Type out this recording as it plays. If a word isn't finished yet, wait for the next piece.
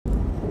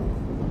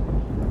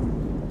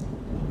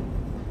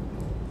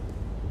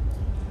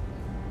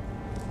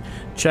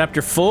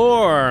Chapter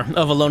 4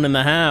 of Alone in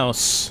the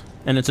House.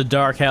 And it's a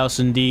dark house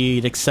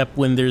indeed, except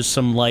when there's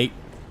some light,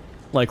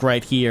 like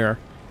right here.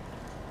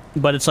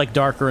 But it's like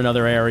darker in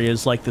other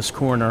areas, like this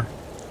corner.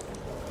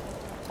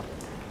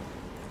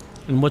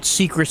 And what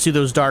secrets do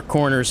those dark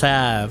corners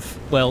have?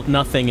 Well,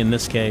 nothing in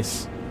this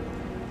case.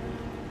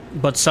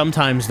 But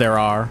sometimes there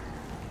are.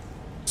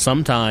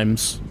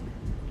 Sometimes.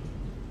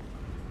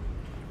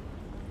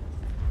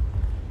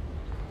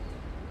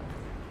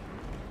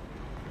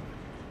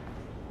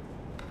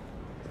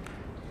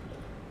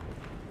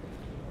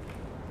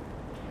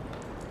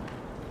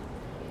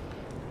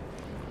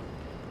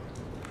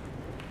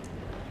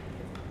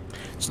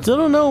 Still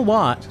don't know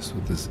what. Just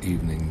what this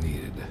evening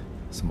needed.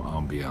 Some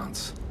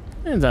ambiance.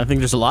 And I think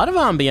there's a lot of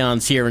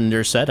ambiance here in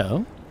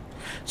Derceto.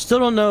 Still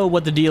don't know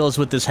what the deal is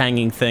with this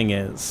hanging thing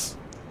is.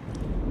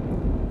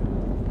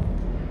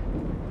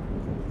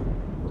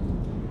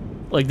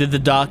 Like, did the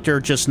doctor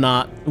just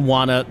not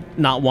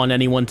want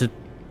anyone to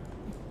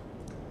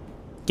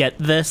get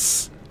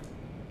this?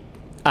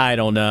 I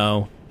don't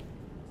know.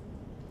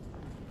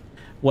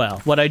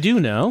 Well, what I do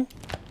know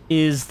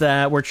is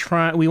that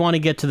we want to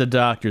get to the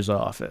doctor's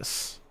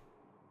office.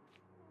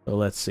 So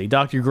let's see.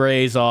 Dr.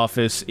 Gray's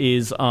office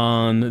is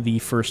on the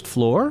first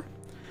floor,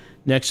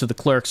 next to the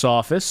clerk's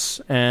office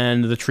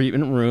and the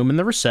treatment room and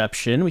the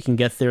reception. We can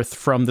get there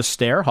from the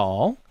stair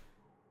hall.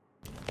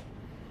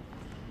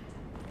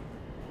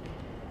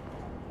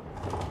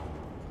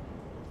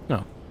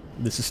 Oh,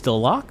 this is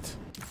still locked?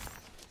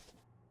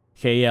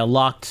 Okay, yeah,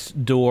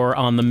 locked door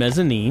on the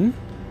mezzanine.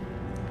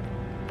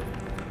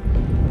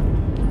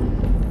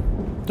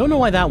 Don't know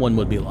why that one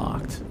would be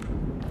locked.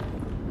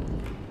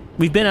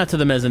 We've been out to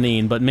the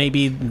mezzanine, but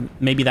maybe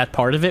that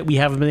part of it we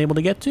haven't been able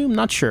to get to? I'm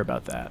not sure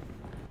about that.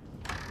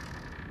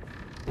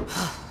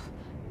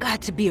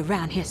 Got to be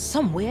around here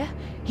somewhere.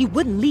 He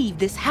wouldn't leave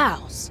this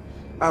house.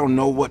 I don't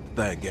know what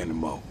to think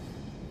anymore.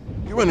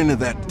 You run into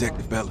that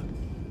detective fella?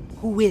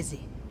 Who is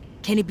he?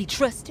 Can he be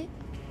trusted?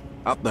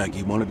 I think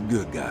he one of the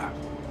good guys.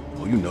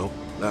 Well, you know,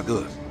 like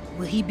us.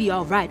 Will he be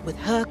all right with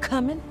her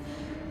coming?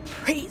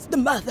 Praise the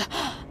mother.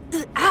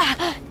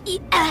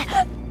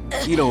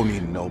 You don't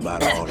need to know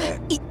about all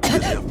that.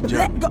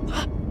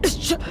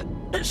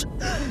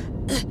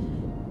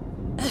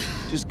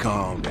 Just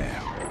calm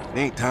down. It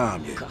ain't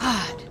time yet.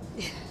 God,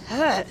 it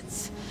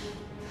hurts.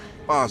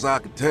 As far as I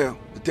can tell,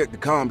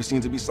 Detective Comby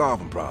seems to be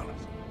solving problems,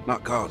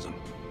 not causing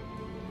them.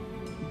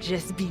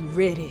 Just be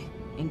ready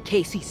in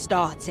case he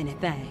starts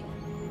anything.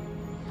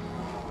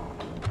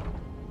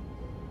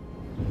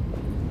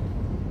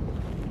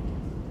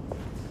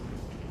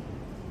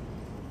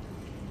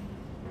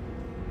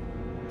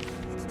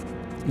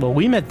 Well,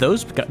 we met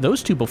those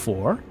two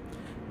before.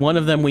 One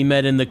of them we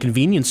met in the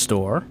convenience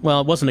store.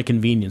 Well, it wasn't a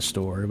convenience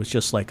store. It was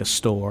just like a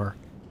store.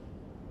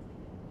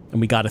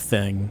 And we got a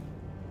thing.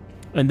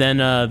 And then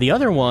the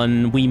other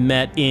one we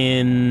met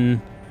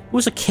in... It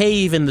was a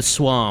cave in the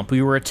swamp.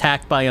 We were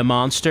attacked by a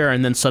monster,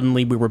 and then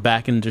suddenly we were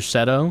back in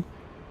Derceto.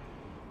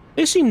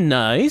 They seem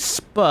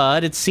nice,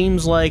 but it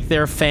seems like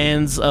they're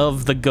fans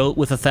of the goat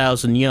with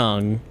 1,000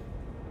 young.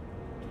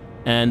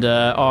 And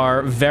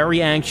are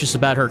very anxious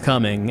about her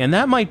coming, and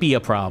that might be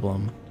a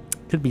problem.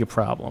 Could be a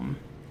problem.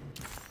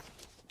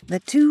 The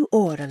two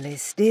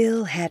orderlies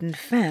still hadn't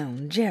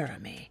found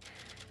Jeremy.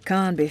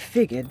 Conby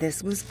figured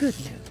this was good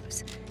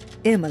news.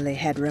 Emily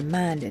had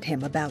reminded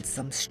him about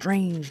some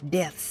strange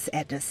deaths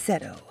at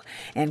Derceto,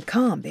 and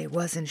Conby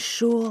wasn't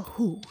sure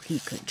who he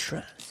could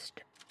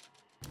trust.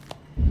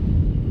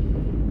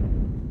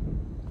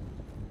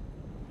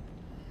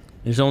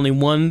 There's only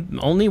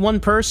one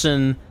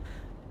person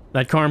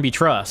that Carnby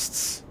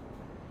trusts.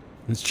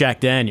 It's Jack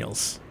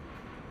Daniels.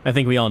 I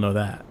think we all know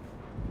that.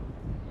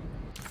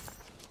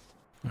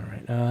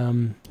 Alright,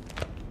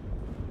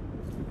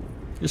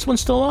 this one's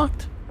still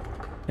locked?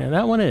 Yeah,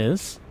 that one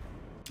is.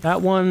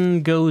 That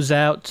one goes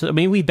out to... I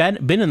mean, we've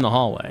been in the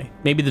hallway.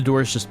 Maybe the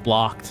door's just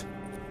blocked.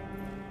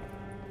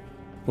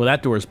 Well,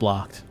 that door's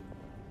blocked.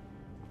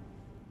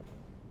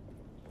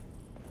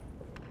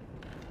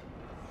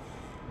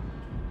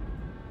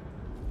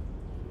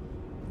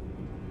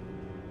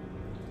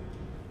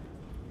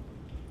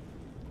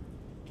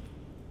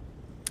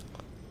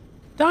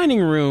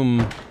 Dining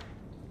room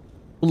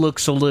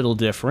looks a little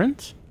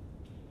different.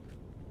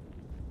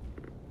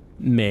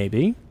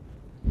 Maybe.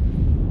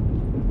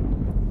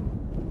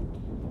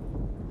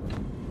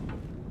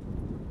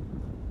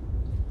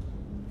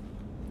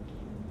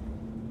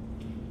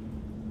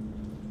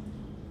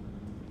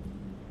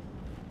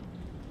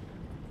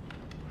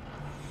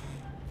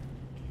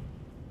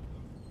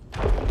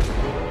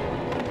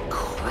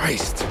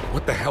 Christ,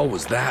 what the hell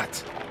was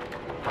that?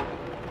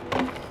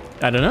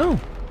 I don't know.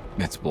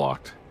 It's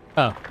blocked.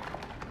 Oh.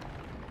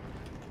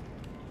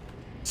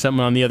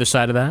 Something on the other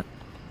side of that?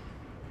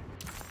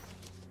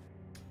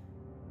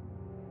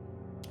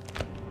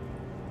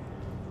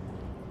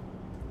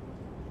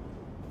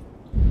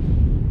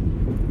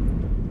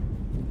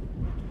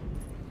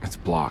 It's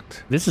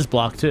blocked. This is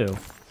blocked too.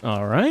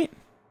 Alright.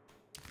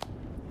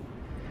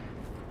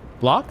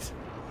 Blocked?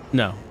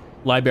 No.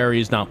 Library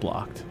is not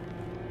blocked.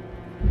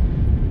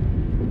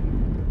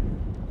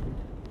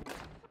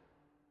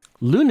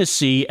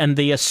 Lunacy and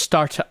the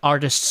Astarte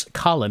Artists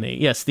Colony.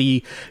 Yes,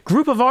 the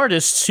group of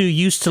artists who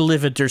used to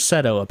live at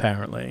Derceto,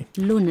 apparently.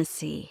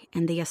 Lunacy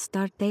and the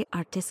Astarte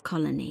Artists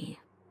Colony.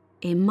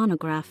 A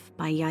monograph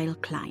by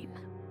Yael Klein.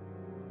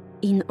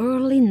 In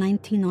early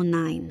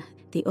 1909,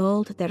 the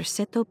old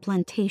Derceto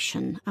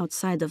plantation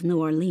outside of New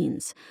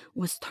Orleans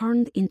was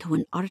turned into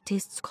an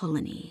artists'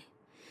 colony.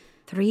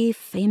 3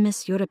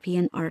 famous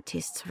European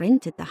artists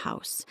rented the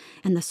house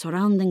and the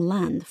surrounding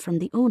land from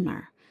the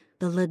owner,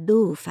 the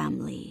Ledoux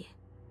family.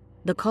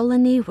 The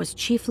colony was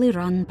chiefly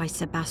run by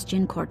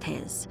Sebastian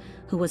Cortez,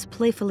 who was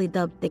playfully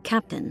dubbed the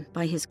captain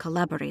by his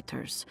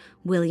collaborators,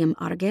 William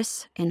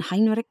Arges and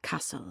Heinrich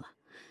Kassel.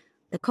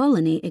 The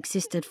colony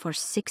existed for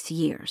 6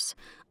 years,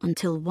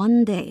 until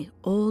one day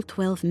all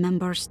 12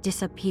 members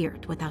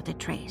disappeared without a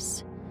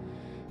trace.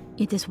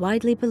 It is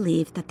widely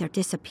believed that their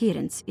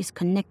disappearance is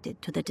connected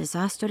to the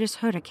disastrous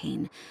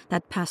hurricane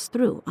that passed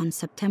through on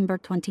September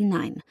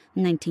 29,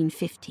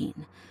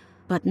 1915,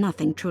 but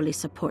nothing truly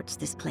supports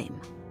this claim.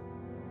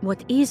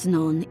 What is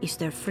known is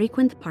their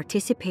frequent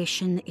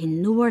participation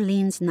in New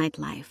Orleans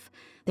nightlife,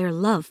 their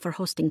love for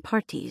hosting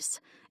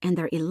parties, and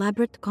their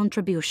elaborate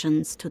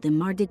contributions to the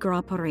Mardi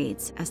Gras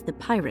parades as the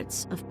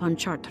Pirates of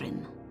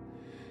Pontchartrain.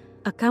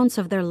 Accounts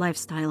of their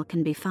lifestyle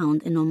can be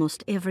found in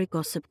almost every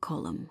gossip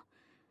column.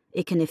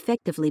 It can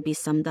effectively be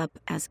summed up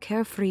as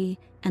carefree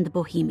and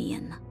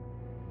bohemian.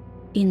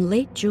 In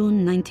late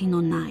June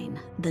 1909,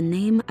 the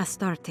name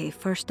Astarte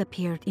first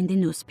appeared in the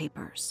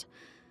newspapers.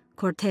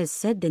 Cortez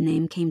said the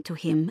name came to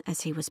him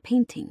as he was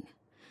painting.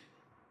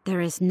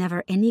 There is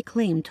never any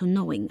claim to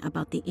knowing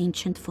about the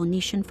ancient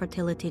Phoenician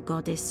fertility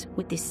goddess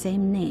with the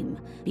same name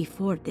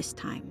before this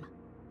time.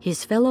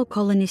 His fellow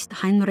colonist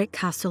Heinrich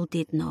Kassel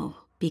did know,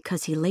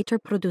 because he later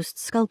produced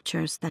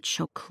sculptures that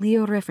show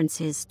clear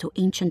references to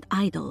ancient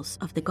idols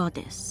of the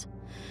goddess.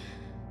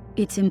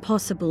 It's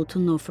impossible to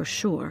know for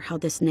sure how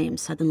this name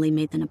suddenly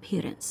made an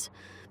appearance,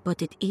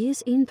 but it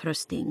is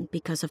interesting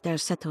because of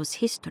Derceto's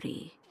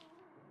history.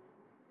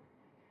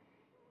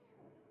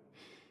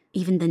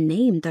 Even the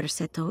name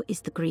Derceto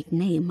is the Greek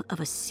name of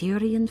a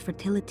Syrian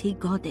fertility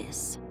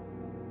goddess.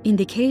 In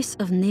the case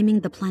of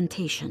naming the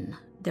plantation,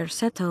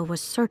 Derceto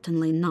was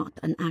certainly not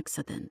an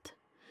accident.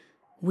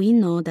 We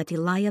know that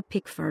Elijah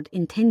Pickford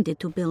intended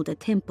to build a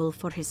temple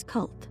for his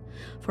cult,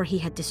 for he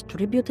had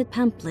distributed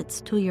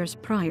pamphlets 2 years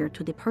prior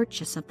to the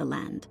purchase of the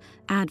land,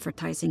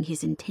 advertising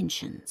his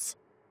intentions.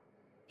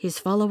 His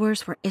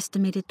followers were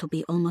estimated to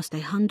be almost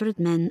 100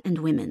 men and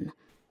women,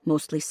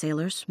 mostly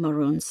sailors,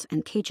 Maroons,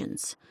 and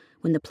Cajuns,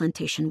 when the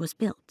plantation was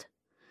built.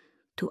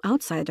 To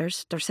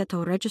outsiders,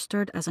 Derceto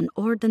registered as an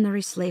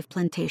ordinary slave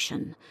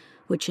plantation,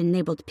 which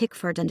enabled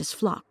Pickford and his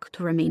flock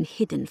to remain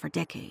hidden for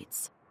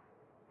decades.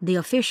 The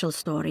official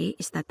story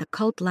is that the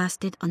cult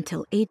lasted until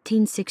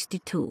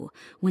 1862,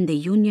 when the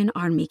Union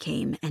Army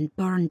came and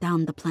burned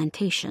down the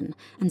plantation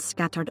and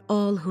scattered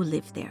all who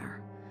lived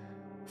there.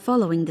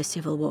 Following the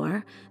Civil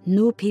War,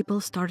 new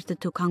people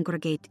started to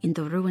congregate in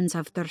the ruins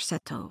of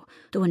Derceto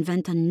to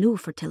invent a new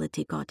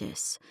fertility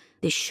goddess,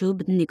 the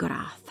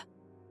Shub-Niggurath.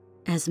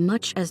 As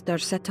much as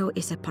Derceto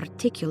is a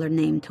particular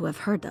name to have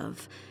heard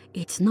of,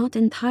 it's not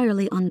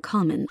entirely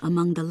uncommon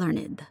among the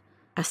learned.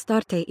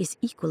 Astarte is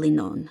equally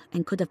known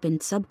and could have been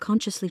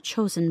subconsciously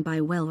chosen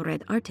by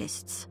well-read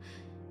artists.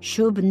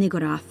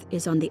 Shub-Niggurath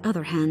is, on the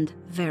other hand,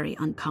 very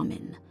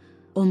uncommon.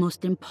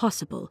 Almost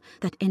impossible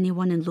that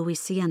anyone in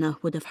Louisiana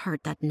would have heard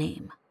that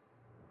name.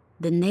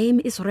 The name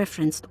is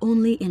referenced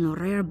only in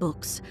rare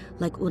books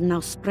like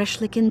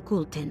Unaussprechlichen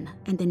Kulten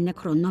and the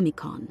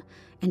Necronomicon,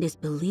 and is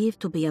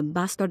believed to be a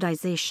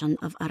bastardization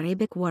of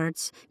Arabic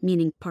words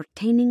meaning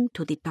pertaining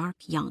to the dark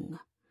young.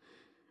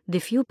 The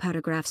few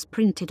paragraphs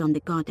printed on the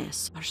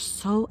goddess are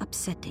so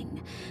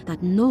upsetting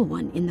that no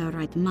one in their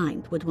right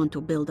mind would want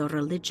to build a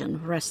religion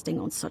resting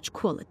on such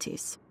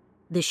qualities.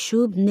 The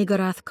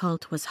Shub-Niggurath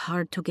cult was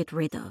hard to get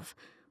rid of,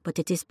 but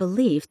it is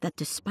believed that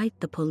despite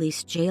the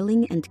police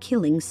jailing and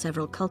killing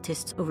several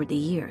cultists over the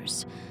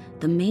years,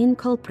 the main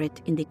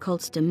culprit in the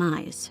cult's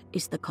demise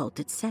is the cult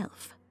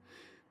itself,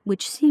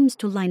 which seems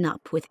to line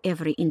up with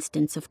every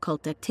instance of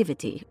cult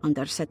activity on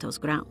Derceto's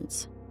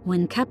grounds.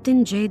 When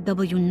Captain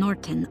J.W.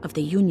 Norton of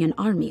the Union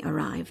Army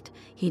arrived,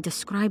 he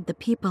described the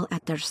people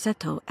at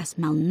Derceto as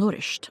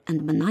malnourished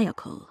and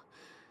maniacal.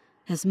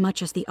 As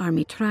much as the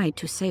army tried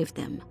to save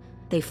them,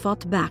 they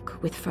fought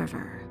back with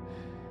fervor,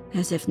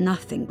 as if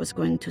nothing was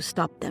going to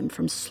stop them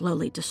from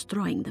slowly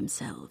destroying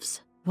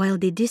themselves. While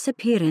the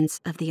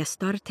disappearance of the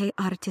Astarte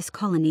Artists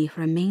Colony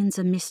remains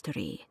a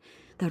mystery,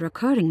 the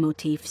recurring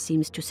motif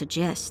seems to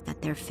suggest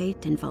that their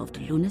fate involved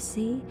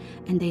lunacy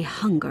and a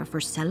hunger for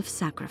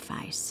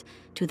self-sacrifice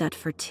to that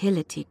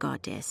fertility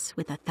goddess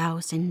with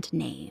 1,000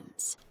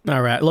 names.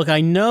 All right, look, I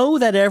know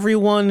that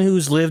everyone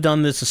who's lived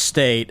on this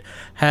estate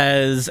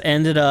has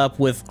ended up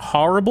with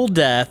horrible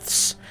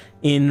deaths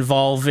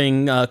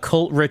involving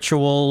cult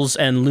rituals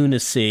and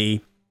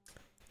lunacy,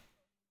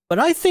 but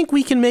I think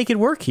we can make it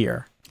work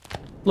here.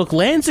 Look,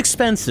 land's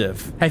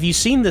expensive. Have you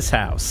seen this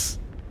house?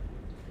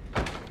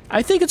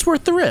 I think it's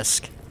worth the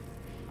risk.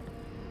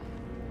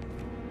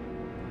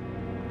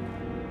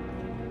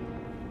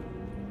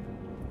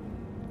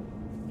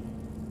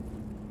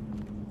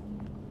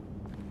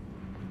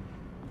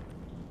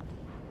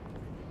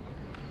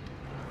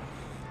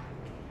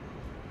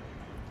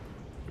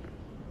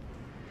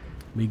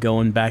 We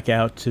going back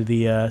out to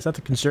the, is that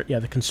the yeah,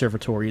 the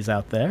conservatory is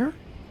out there.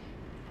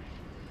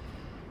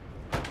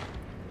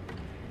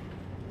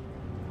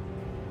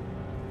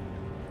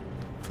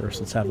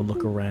 First, let's have a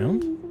look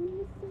around.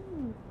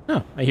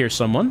 Oh, I hear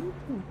someone.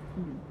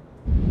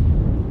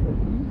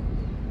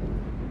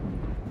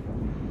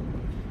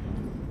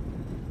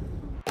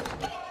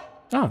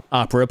 Oh,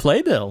 opera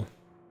playbill.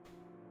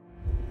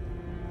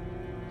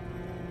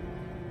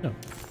 Oh,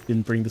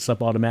 didn't bring this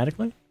up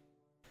automatically.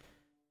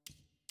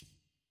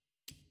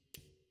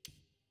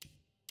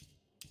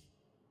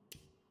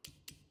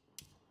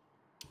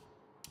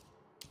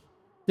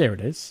 There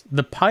it is.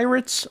 The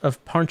Pirates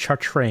of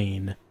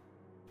Pontchartrain.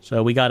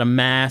 So we got a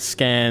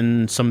mask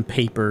and some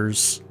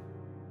papers.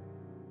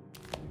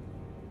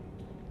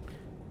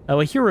 Oh,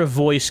 I hear a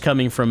voice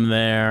coming from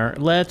there.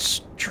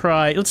 Let's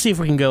see if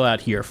we can go out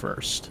here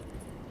first.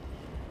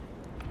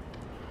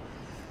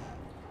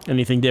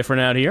 Anything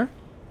different out here?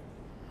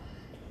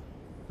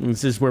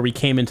 This is where we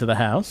came into the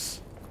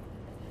house.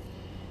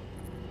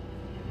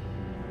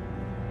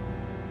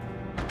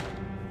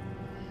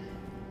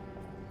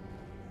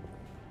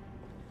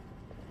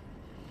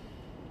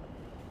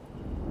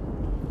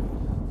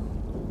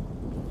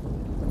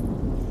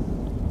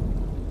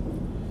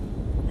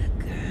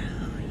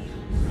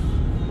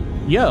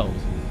 Yo.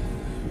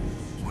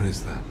 What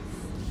is that?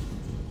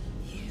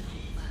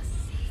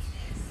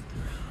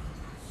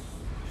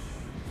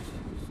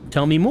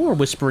 Tell me more,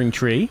 Whispering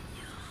Tree.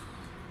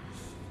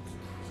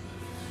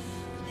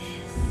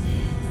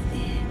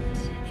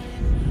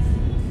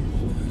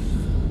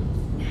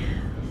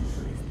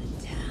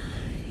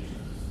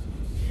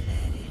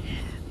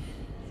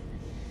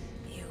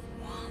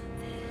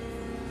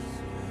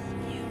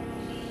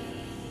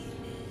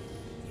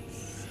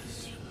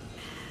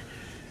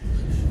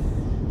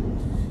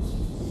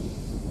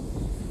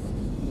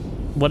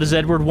 What does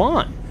Edward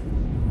want?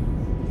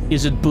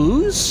 Is it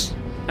booze?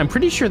 I'm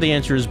pretty sure the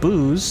answer is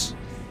booze.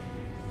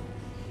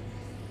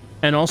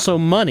 And also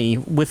money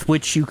with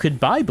which you could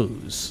buy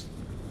booze.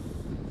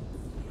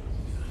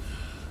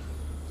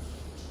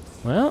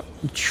 Well,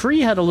 the tree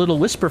had a little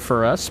whisper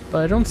for us,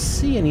 but I don't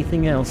see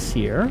anything else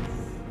here.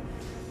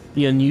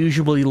 The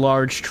unusually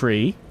large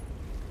tree.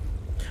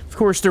 Of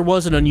course, there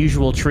was an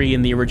unusual tree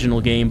in the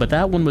original game, but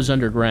that one was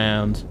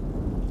underground.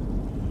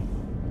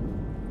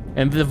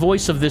 And the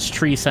voice of this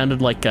tree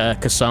sounded like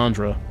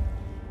Cassandra.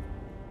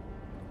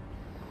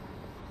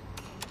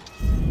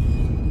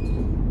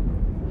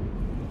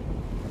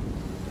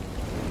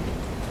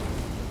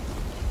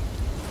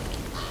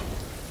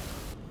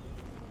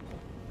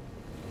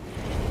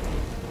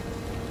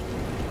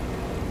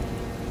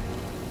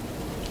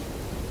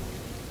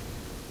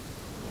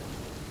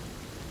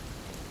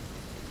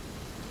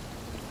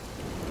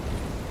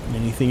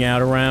 Anything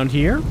out around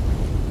here?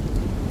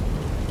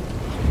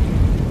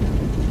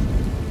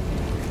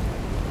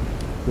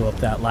 Go up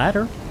that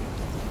ladder.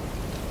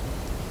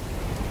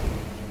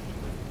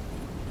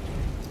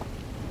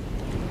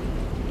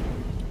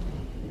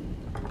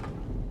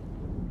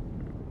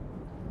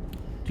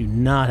 Do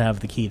not have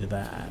the key to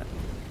that.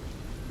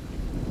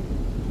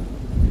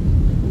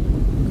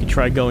 We could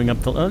try going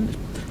up the...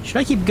 should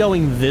I keep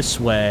going this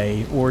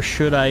way, or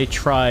should I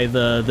try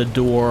the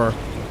door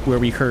where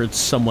we heard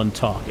someone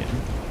talking?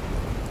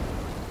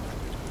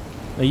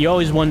 Now, you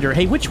always wonder,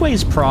 hey, which way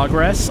is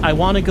progress? I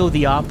want to go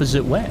the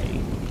opposite way.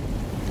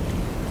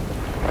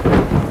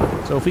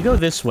 So if we go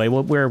this way,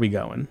 where are we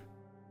going?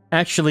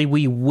 Actually,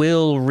 we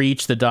will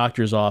reach the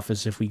doctor's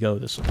office if we go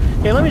this way.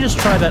 Okay, let me just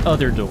try that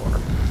other door.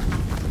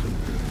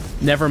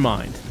 Never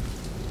mind.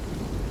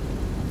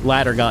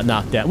 Ladder got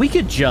knocked down. We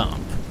could jump.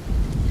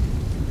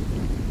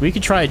 We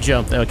could try a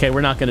jump. Okay,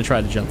 we're not going to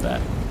try to jump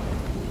that.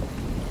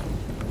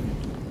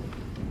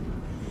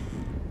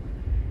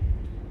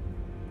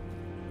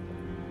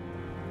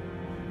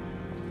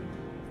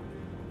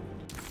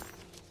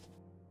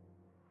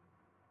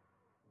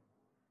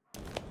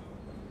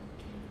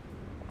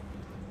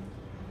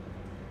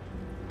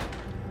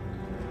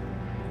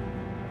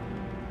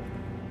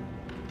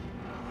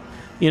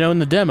 You know, in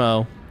the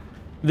demo,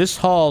 this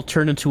hall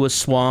turned into a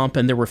swamp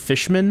and there were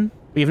fishmen.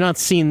 We have not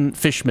seen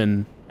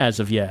fishmen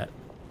as of yet.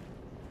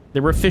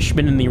 There were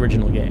fishmen in the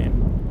original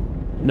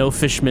game. No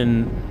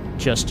fishmen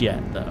just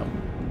yet, though,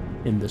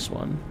 in this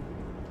one.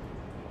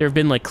 There have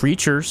been, like,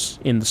 creatures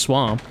in the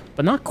swamp,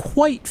 but not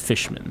quite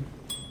fishmen.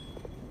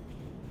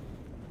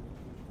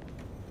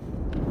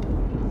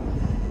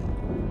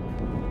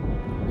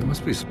 There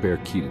must be a spare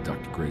key to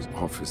Dr. Gray's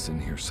office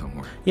in here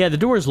somewhere. Yeah, the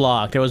door is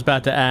locked. I was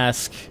about to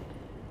ask...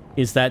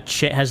 Is that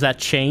has that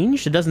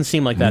changed? It doesn't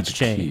seem like that's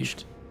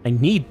changed. I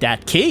need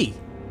that key.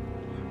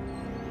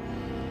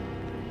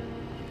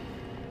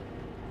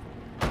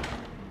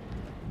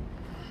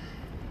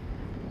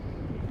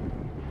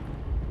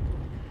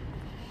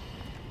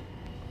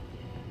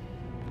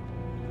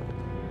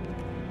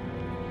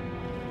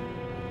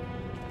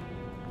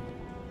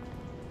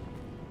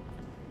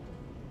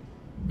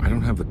 I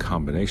don't have the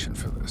combination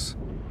for this.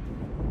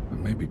 But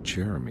maybe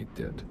Jeremy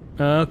did.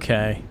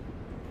 Okay.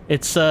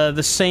 It's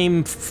the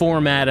same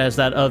format as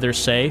that other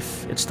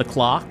safe. It's the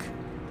clock.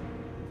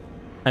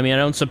 I mean, I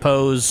don't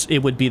suppose it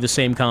would be the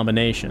same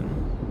combination.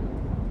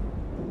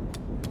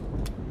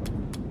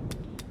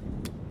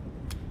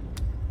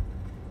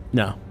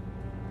 No.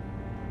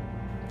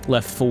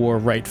 Left 4,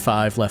 right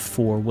 5, left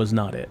 4 was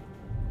not it.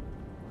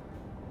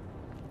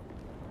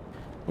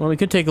 Well, we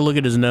could take a look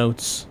at his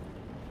notes,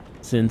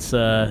 since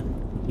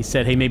he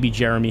said, hey, maybe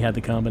Jeremy had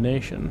the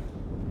combination.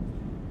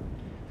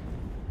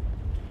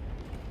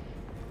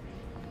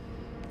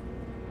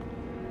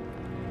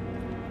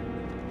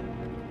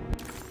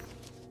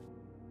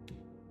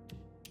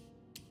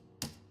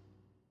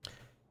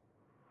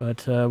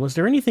 But was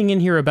there anything in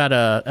here about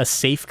a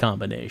safe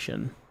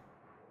combination?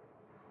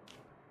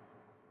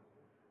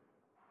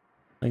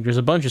 Like, there's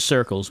a bunch of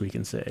circles we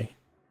can see.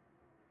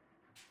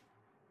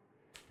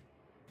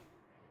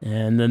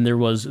 And then there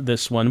was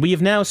this one. We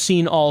have now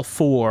seen all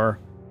 4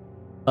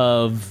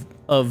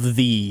 of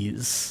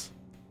these.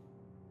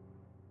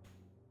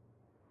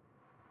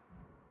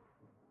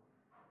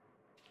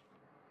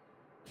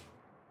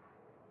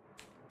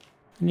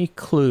 Any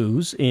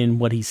clues in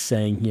what he's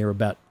saying here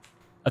about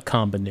a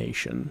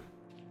combination?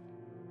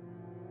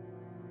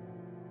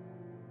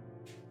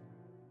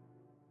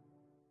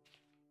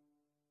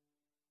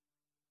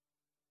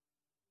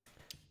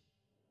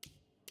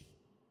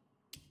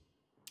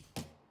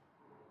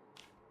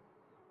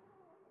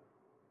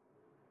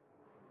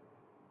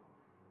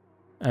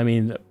 I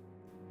mean,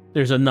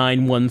 there's a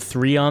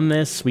 913 on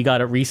this. We got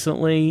it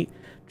recently.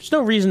 There's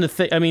no reason to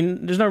think... I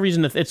mean, there's no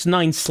reason to... It's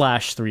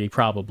 9/3,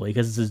 probably,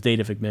 because it's his date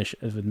of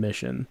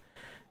admission.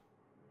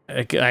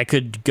 I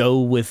could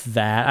go with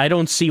that. I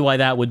don't see why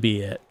that would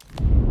be it.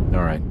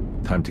 All right,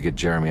 time to get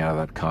Jeremy out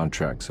of that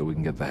contract so we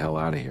can get the hell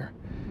out of here.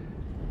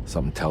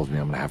 Something tells me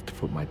I'm gonna have to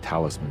put my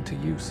talisman to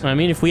use. I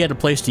mean, if we had a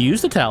place to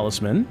use the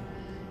talisman...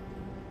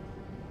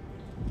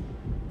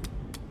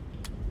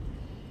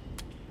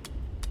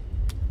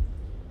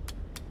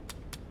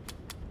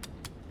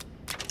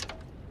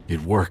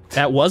 It worked.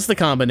 That was the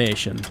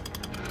combination.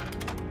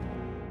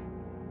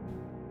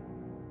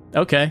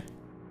 Okay.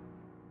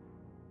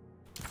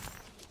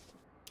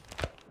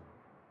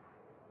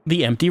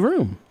 The empty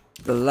room.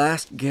 The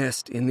last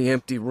guest in the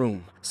empty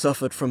room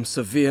suffered from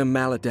severe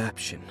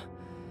maladaptation.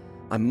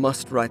 I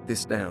must write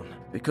this down,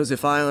 because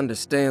if I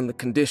understand the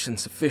condition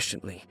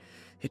sufficiently,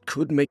 it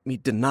could make me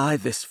deny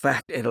this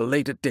fact at a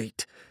later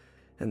date.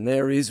 And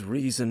there is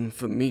reason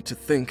for me to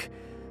think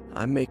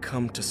I may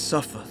come to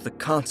suffer the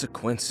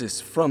consequences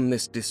from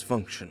this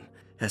dysfunction,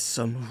 as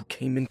some who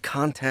came in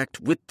contact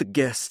with the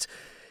guest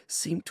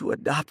seemed to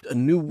adopt a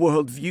new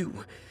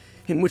worldview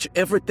in which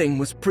everything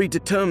was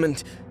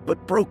predetermined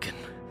but broken.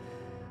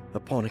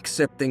 Upon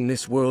accepting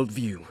this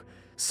worldview,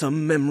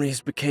 some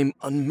memories became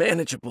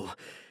unmanageable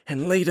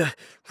and later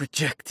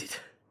rejected.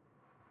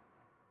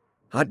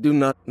 I do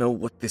not know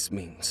what this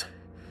means.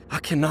 I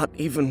cannot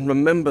even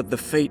remember the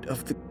fate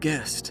of the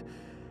guest.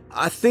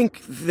 I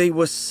think they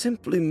were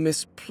simply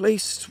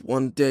misplaced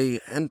one day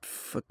and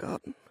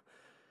forgotten.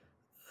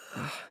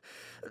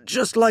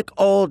 Just like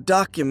all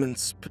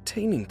documents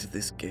pertaining to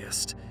this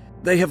guest,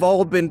 they have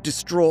all been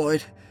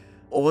destroyed,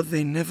 or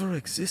they never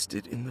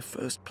existed in the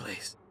first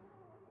place.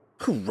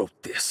 Who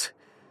wrote this?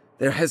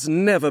 There has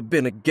never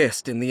been a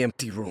guest in the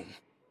empty room.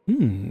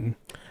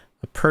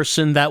 A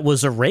person that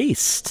was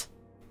erased.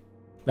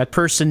 That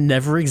person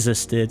never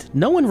existed.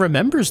 No one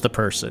remembers the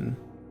person.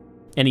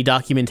 Any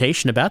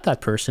documentation about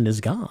that person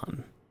is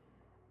gone.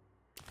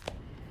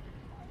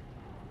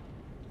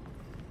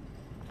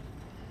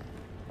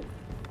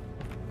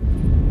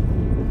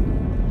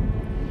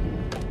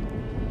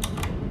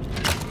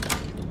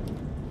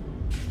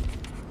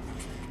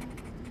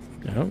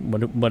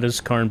 What does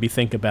Carnby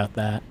think about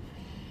that?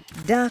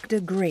 Dr.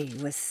 Gray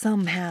was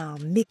somehow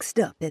mixed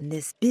up in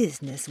this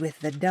business with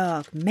the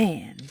Dark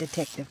Man,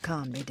 Detective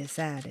Conby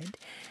decided.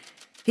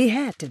 He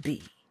had to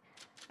be.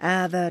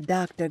 Either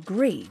Dr.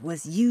 Gray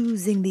was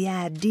using the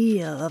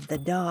idea of the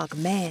Dark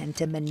Man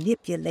to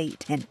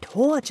manipulate and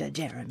torture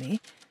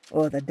Jeremy,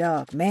 or the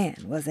Dark Man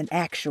was an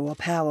actual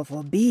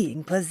powerful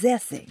being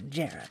possessing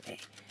Jeremy.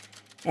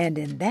 And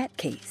in that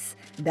case,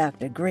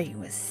 Dr. Gray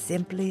was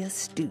simply a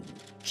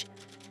stooge.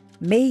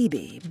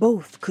 Maybe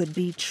both could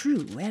be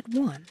true at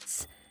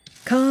once.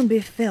 Conby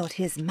felt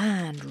his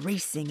mind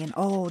racing in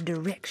all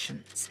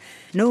directions.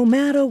 No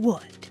matter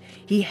what,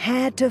 he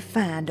had to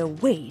find a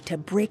way to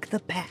break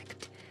the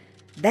pact.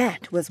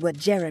 That was what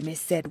Jeremy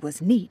said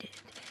was needed.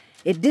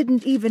 It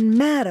didn't even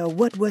matter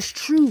what was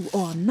true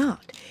or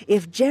not.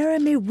 If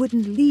Jeremy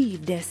wouldn't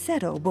leave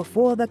Derceto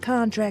before the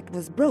contract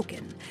was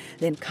broken,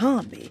 then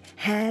Conby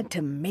had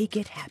to make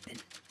it happen.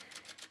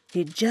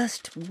 He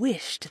just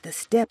wished the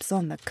steps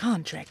on the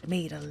contract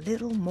made a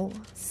little more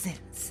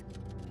sense.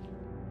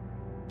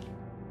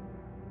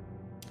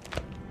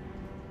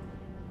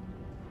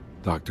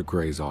 Dr.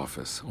 Gray's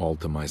office, all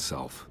to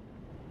myself.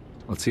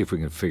 Let's see if we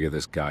can figure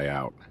this guy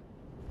out.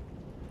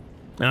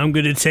 I'm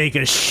gonna take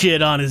a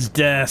shit on his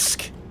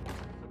desk.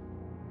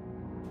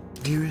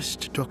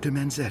 Dearest Dr.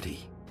 Manzetti,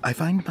 I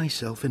find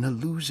myself in a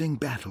losing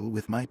battle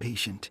with my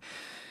patient.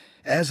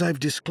 As I've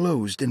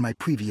disclosed in my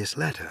previous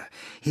letter,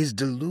 his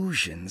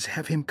delusions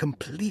have him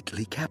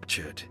completely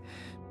captured.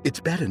 It's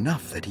bad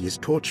enough that he is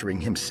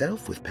torturing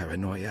himself with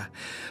paranoia,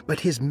 but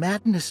his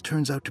madness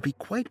turns out to be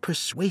quite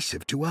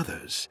persuasive to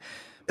others,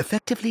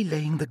 effectively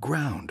laying the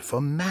ground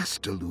for mass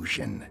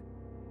delusion.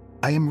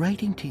 I am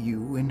writing to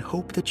you in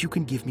hope that you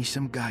can give me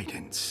some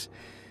guidance.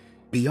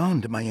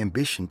 Beyond my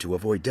ambition to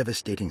avoid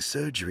devastating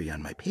surgery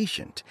on my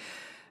patient,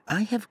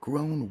 I have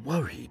grown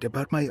worried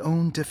about my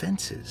own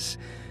defenses.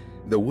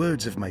 The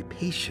words of my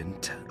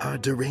patient are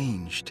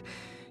deranged,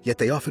 yet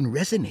they often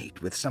resonate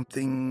with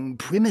something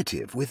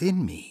primitive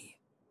within me.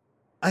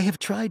 I have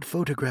tried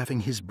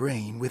photographing his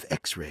brain with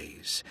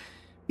X-rays.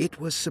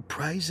 It was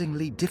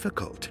surprisingly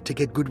difficult to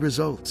get good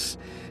results.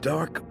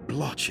 Dark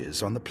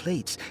blotches on the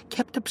plates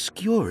kept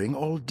obscuring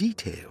all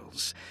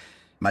details.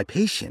 My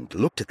patient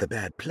looked at the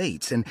bad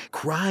plates and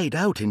cried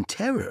out in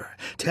terror,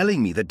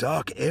 telling me the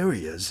dark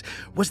areas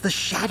was the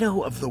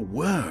shadow of the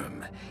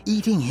worm,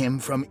 eating him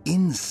from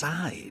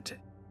inside.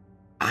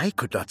 I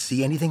could not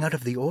see anything out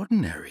of the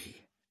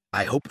ordinary.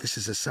 I hope this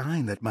is a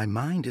sign that my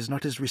mind is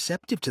not as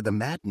receptive to the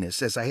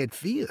madness as I had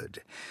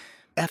feared.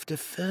 After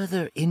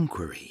further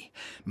inquiry,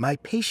 my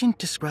patient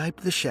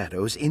described the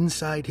shadows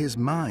inside his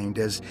mind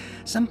as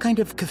some kind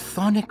of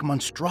chthonic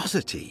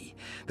monstrosity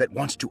that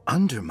wants to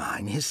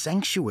undermine his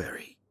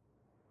sanctuary.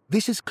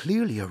 This is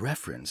clearly a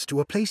reference to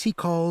a place he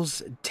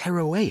calls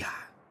Teroea,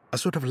 a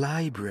sort of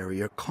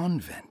library or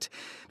convent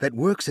that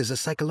works as a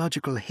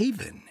psychological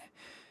haven.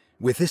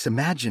 With this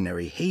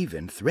imaginary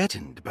haven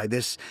threatened by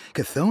this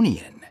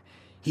Chthonian,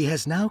 he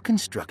has now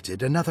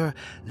constructed another,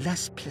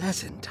 less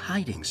pleasant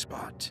hiding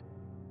spot.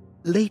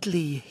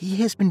 Lately, he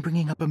has been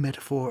bringing up a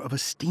metaphor of a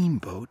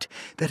steamboat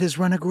that has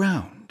run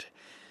aground,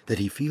 that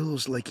he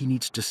feels like he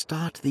needs to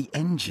start the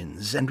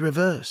engines and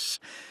reverse,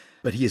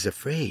 but he is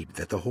afraid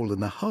that the hole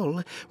in the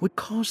hull would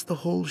cause the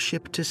whole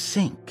ship to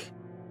sink.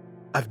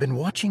 I've been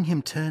watching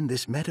him turn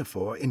this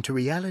metaphor into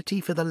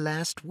reality for the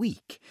last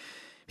week.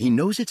 He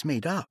knows it's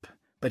made up,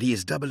 but he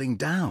is doubling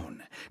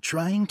down,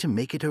 trying to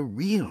make it a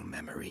real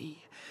memory.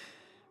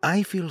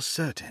 I feel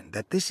certain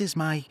that this is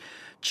my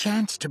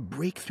chance to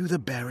break through the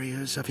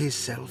barriers of his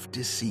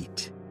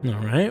self-deceit. All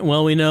right.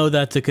 Well, we know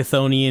that the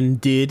Chthonian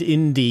did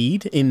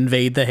indeed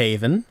invade the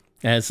Haven,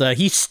 as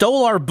he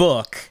stole our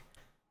book.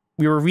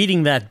 We were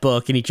reading that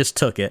book, and he just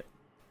took it.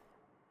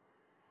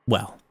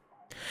 Well.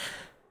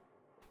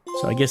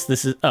 So I guess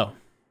this is... Oh.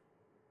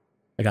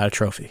 I got a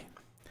trophy.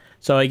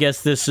 So I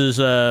guess this is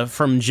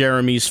from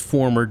Jeremy's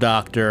former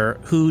doctor,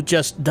 who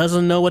just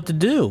doesn't know what to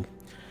do.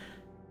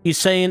 He's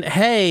saying,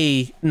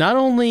 hey, not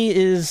only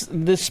is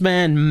this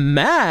man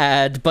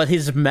mad, but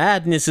his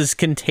madness is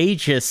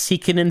contagious. He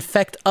can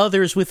infect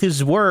others with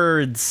his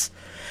words.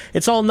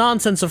 It's all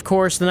nonsense, of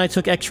course. Then I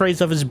took x-rays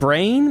of his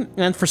brain,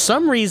 and for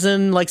some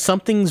reason, like,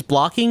 something's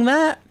blocking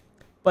that?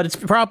 But it's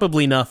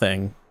probably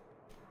nothing.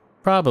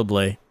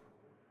 Probably.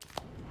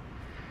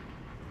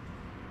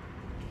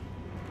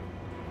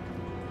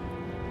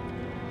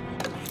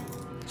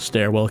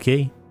 Stairwell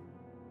key.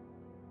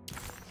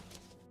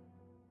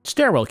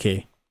 Stairwell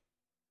key.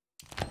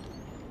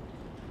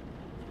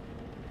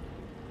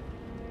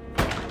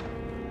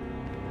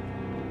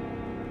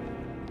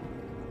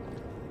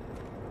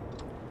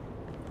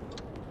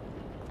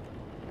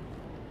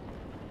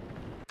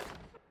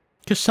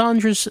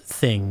 Cassandra's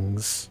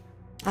things.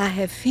 I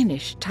have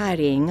finished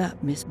tidying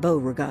up Miss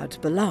Beauregard's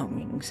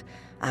belongings.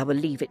 I will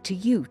leave it to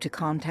you to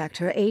contact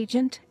her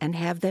agent and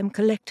have them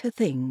collect her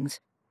things.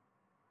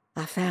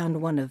 I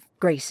found one of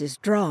Grace's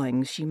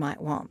drawings she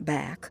might want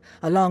back,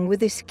 along with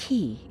this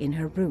key in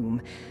her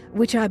room,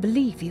 which I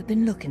believe you've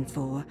been looking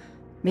for,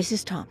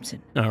 Mrs.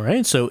 Thompson. All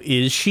right, so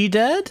is she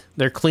dead?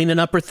 They're cleaning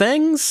up her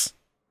things?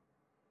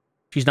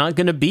 She's not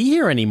going to be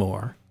here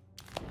anymore.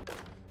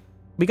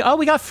 We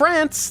got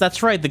France.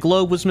 That's right, the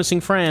globe was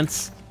missing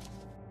France.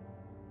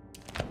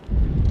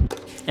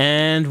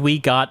 And we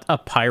got a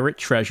pirate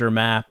treasure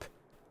map.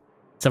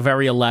 It's a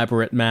very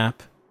elaborate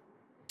map.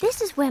 This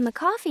is where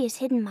McCarthy has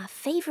hidden my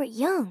favorite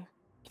young.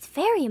 It's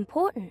very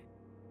important.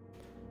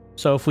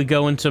 So if we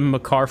go into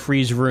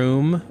McCarthy's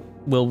room,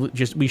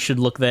 we should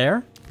look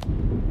there.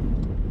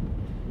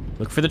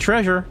 Look for the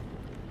treasure.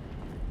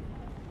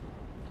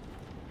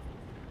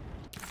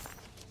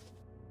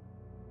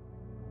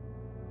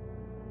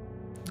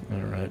 All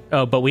right.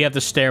 Oh, but we have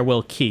the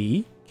stairwell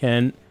key.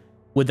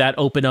 Would that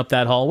open up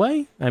that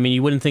hallway? I mean,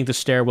 you wouldn't think the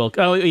stairwell...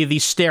 Oh, the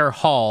stair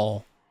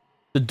hall.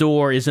 The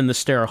door is in the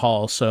stair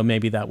hall, so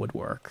maybe that would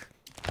work.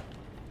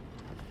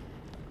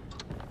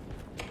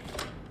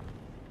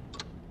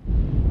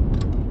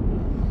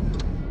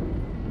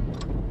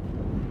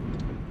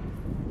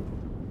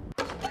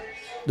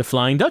 The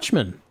Flying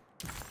Dutchman.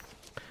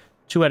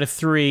 2 out of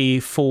 3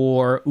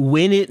 for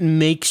when it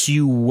makes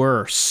you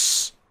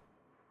worse.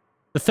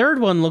 The third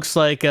one looks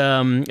like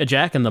a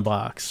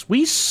Jack-in-the-Box.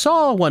 We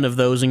saw one of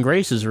those in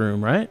Grace's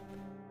room, right?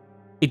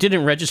 It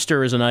didn't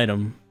register as an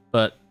item,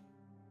 but...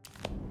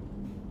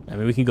 I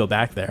mean, we can go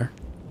back there.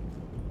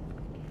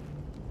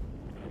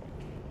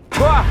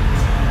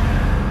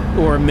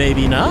 Or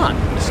maybe not.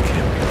 This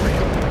can't be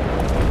real.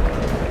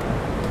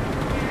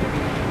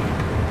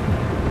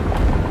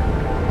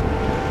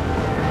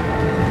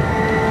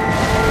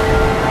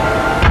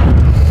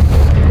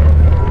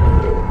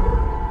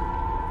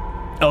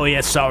 Oh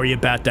yeah, sorry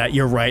about that.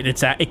 You're right.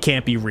 It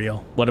can't be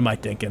real. What am I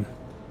thinking?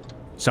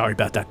 Sorry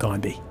about that,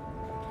 Conby.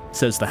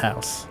 Says the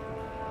house.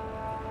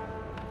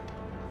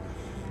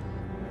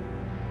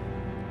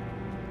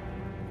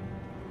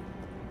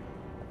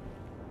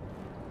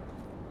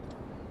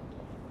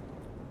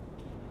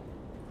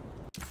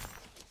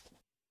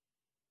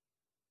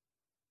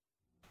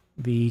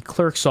 The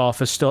clerk's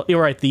office still...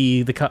 You're right,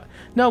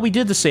 no, we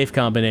did the safe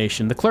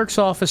combination. The clerk's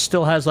office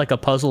still has, like, a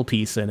puzzle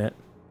piece in it.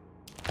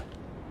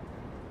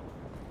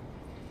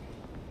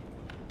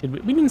 We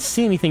didn't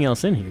see anything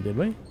else in here, did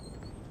we?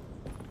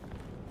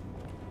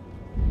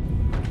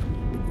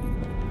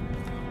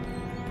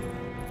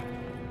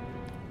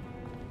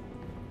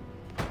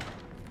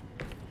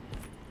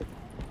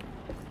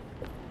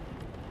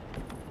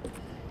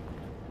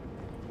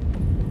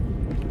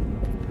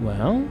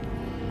 Well...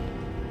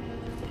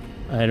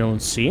 I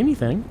don't see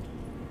anything.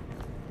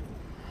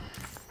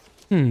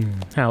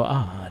 How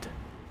odd.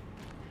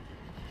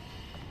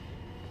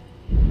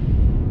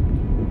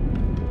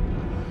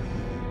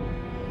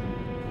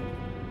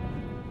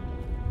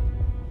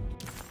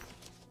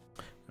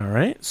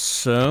 Alright,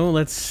 so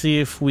let's see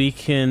if we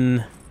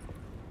can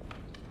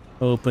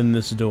open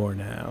this door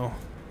now.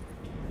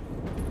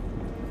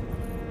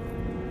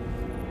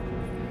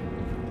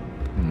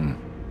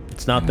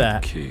 It's not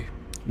that. Key.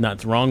 Not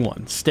the wrong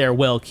one.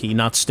 Stairwell key,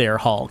 not stair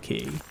hall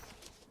key.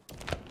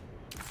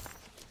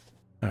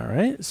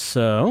 Alright,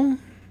 so...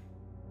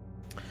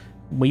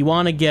 we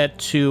want to get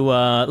to,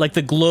 like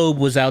the globe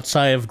was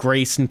outside of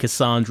Grace and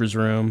Cassandra's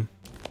room.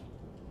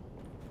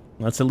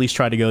 Let's at least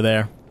try to go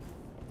there.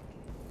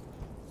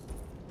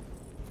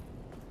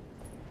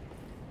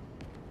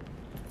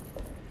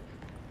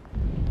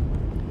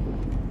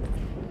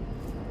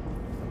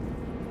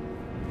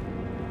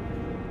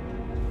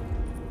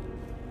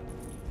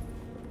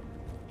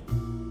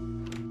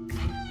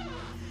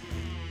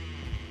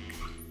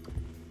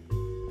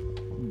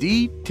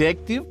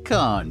 Detective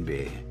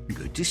Conby.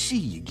 Good to see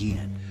you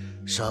again.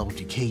 Solved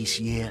your case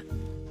yet?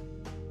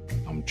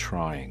 I'm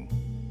trying.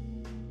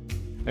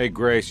 Hey,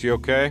 Grace, you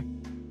okay?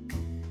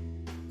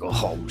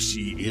 Oh,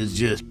 she is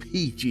just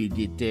peachy,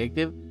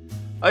 Detective.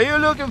 Are you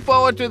looking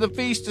forward to the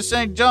Feast of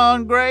St.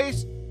 John,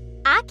 Grace?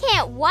 I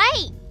can't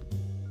wait.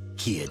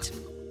 Kids,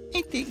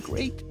 ain't they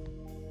great?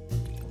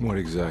 What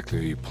exactly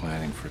are you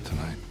planning for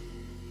tonight?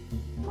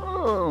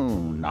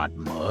 Oh, not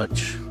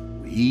much.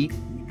 We eat,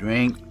 we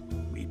drink,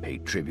 we pay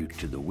tribute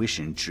to the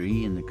wishing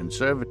tree in the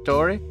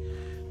conservatory.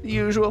 The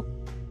usual.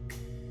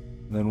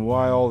 Then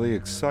why all the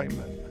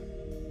excitement?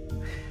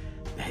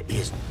 There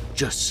is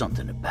just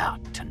something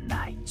about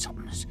tonight.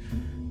 Something's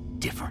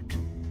different.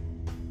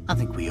 I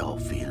think we all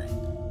feel it.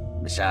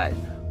 Besides,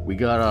 we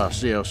got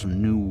ourselves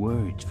some new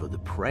words for the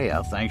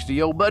prayer thanks to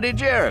your buddy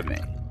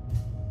Jeremy.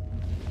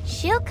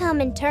 She'll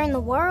come and turn the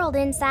world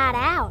inside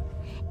out,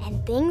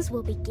 and things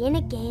will begin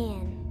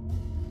again.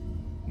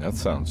 That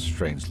sounds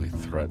strangely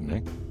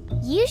threatening.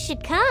 You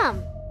should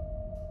come.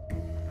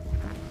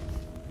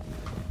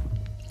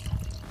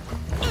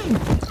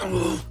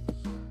 Oh,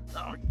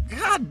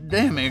 God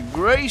damn it,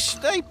 Grace.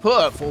 Stay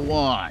put for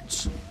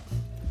once.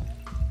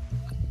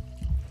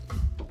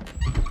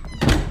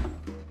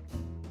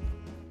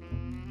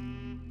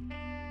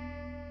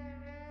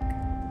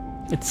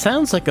 It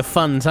sounds like a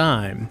fun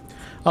time.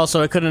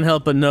 Also, I couldn't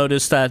help but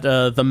notice that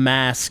the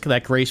mask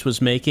that Grace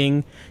was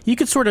making, you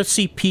could sort of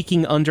see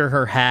peeking under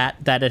her hat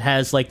that it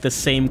has like the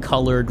same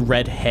colored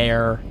red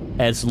hair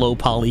as Low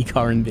Poly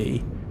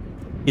Carnby.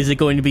 Is it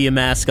going to be a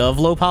mask of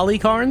Low Poly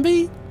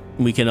Carnby?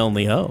 We can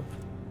only hope.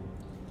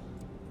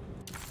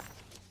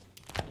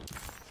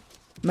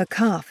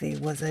 McCarthy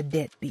was a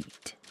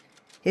deadbeat.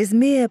 His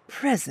mere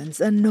presence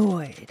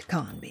annoyed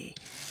Conby.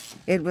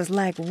 It was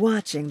like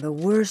watching the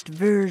worst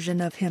version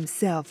of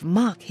himself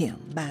mock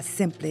him by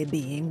simply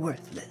being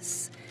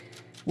worthless.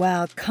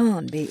 While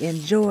Conby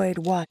enjoyed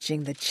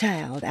watching the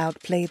child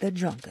outplay the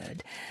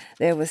drunkard,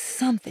 there was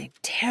something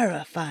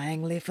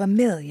terrifyingly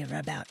familiar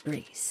about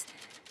Grace.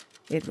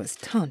 It was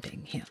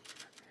taunting him,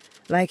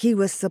 like he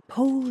was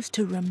supposed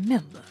to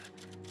remember,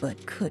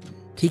 but couldn't.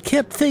 He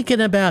kept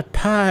thinking about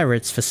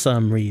pirates for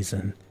some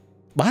reason.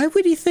 Why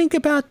would he think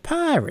about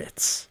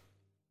pirates?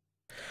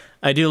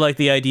 I do like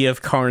the idea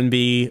of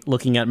Carnby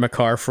looking at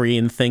McCarthy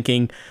and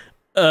thinking,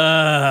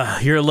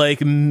 you're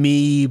like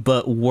me,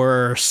 but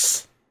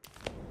worse.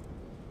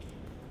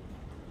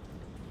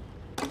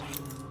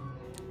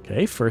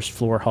 Okay, first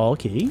floor hall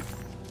key.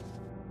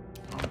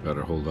 I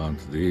better hold on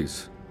to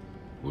these.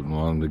 Wouldn't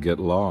want them to get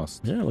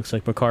lost. Yeah, looks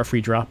like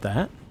McCarthy dropped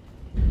that.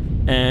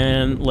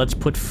 And let's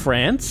put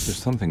France. There's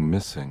something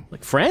missing.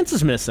 Like France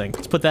is missing.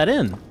 Let's put that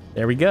in.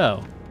 There we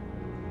go.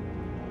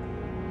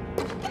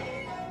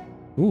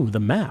 Ooh, the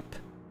map.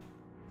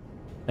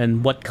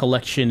 And what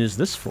collection is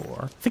this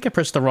for? I think I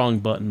pressed the wrong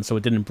button, so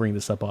it didn't bring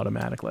this up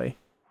automatically.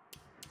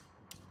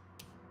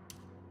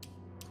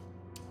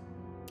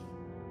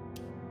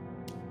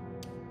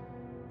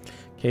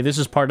 Okay, this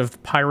is part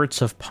of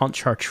Pirates of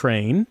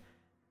Pontchartrain.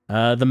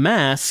 The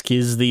mask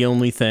is the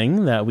only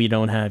thing that we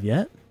don't have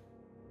yet.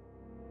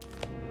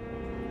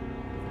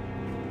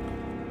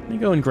 Let me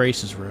go in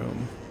Grace's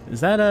room.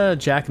 Is that a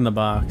Jack in the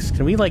Box?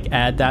 Can we, like,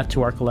 add that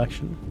to our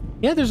collection?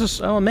 Yeah, there's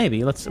a... Oh,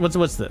 maybe. What's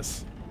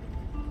this?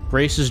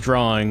 Grace's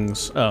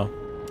drawings. Oh.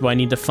 Do I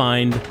need to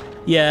find...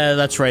 Yeah,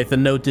 that's right. The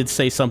note did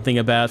say something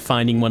about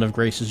finding one of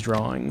Grace's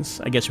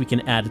drawings. I guess we can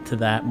add it to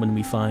that when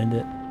we find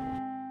it.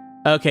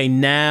 Okay,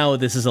 now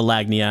this is a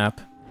Lagniappe.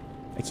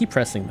 I keep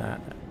pressing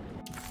that.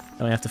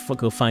 I have to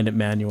go find it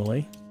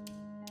manually.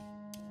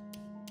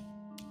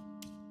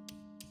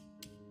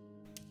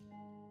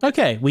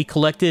 Okay, we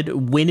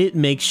collected When It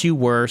Makes You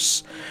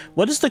Worse.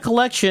 What is the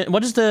collection?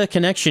 What is the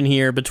connection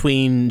here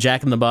between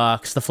Jack in the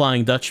Box, the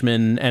Flying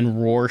Dutchman,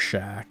 and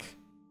Rorschach?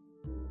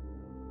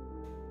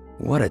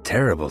 What a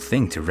terrible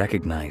thing to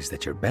recognize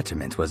that your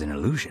betterment was an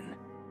illusion.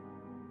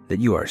 That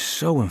you are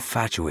so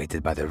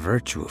infatuated by the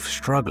virtue of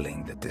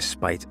struggling that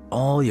despite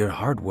all your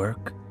hard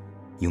work,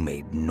 you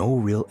made no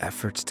real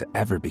efforts to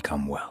ever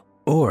become well.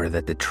 Or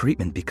that the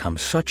treatment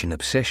becomes such an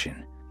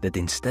obsession that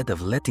instead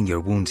of letting your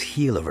wounds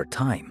heal over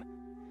time,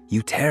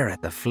 you tear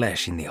at the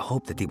flesh in the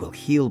hope that it will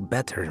heal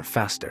better and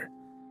faster,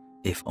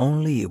 if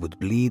only it would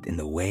bleed in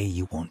the way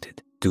you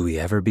wanted. Do we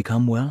ever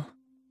become well?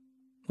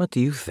 What do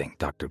you think,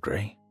 Dr.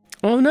 Gray?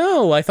 Oh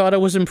no, I thought I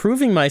was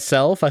improving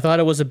myself. I thought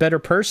I was a better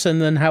person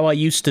than how I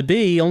used to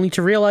be, only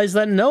to realize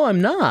that no,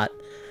 I'm not.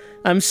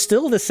 I'm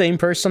still the same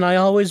person I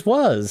always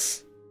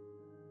was.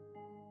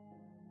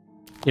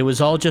 It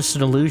was all just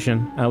an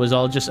illusion. I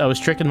was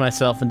tricking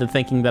myself into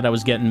thinking that I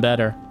was getting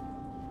better.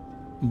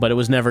 But it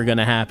was never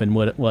gonna happen,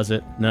 was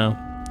it? No,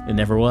 it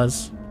never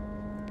was.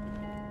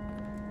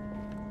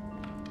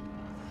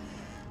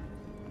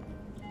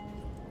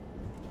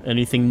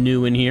 Anything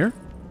new in here?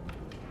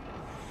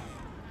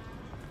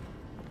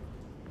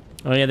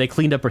 Oh yeah, they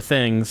cleaned up her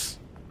things.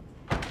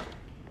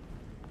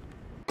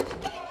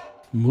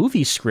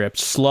 Movie script,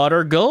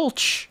 Slaughter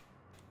Gulch.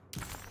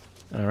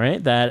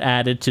 Alright, that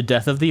added to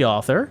Death of the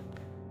Author.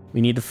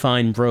 We need to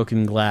find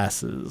broken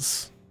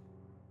glasses.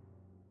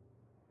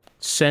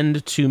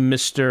 Send to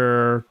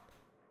Mr.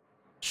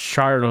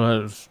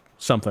 Charles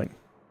something.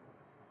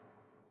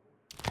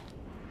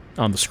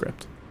 On the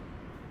script.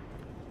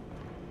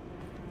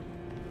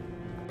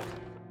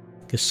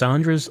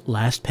 Cassandra's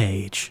last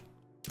page.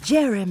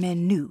 Jeremy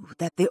knew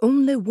that the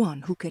only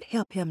one who could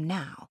help him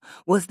now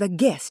was the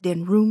guest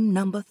in room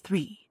number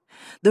 3.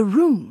 The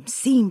room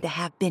seemed to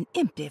have been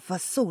empty for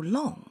so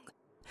long.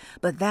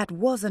 But that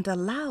wasn't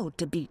allowed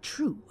to be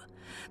true.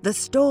 The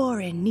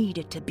story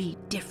needed to be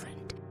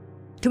different.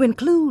 To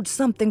include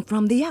something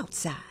from the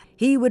outside,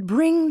 he would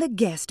bring the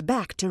guest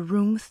back to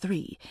room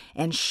 3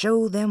 and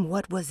show them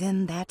what was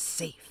in that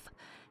safe.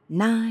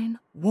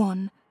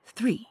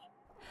 913.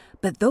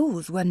 But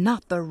those were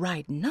not the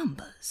right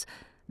numbers.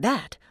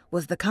 That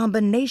was the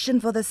combination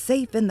for the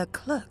safe in the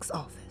clerk's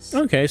office.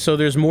 Okay, so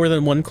there's more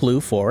than one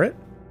clue for it.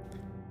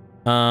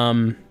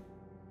 You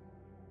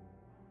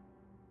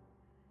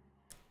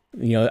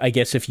know, I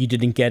guess if you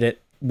didn't get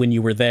it when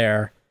you were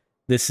there,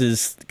 this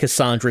is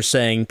Cassandra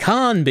saying,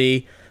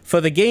 Conby,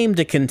 for the game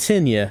to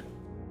continue,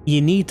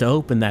 you need to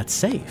open that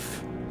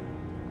safe.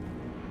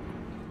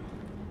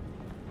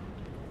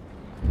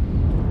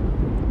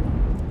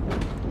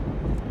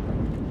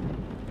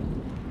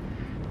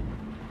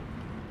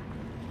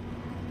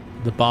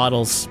 The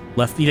bottles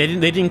left. They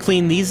didn't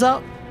clean these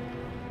up?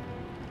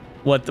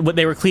 What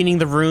they were cleaning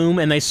the room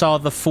and they saw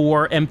the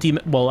 4 empty,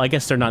 well, I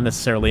guess they're not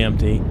necessarily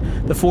empty.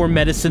 The 4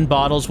 medicine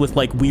bottles with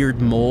like weird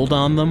mold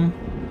on them.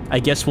 I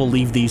guess we'll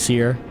leave these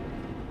here.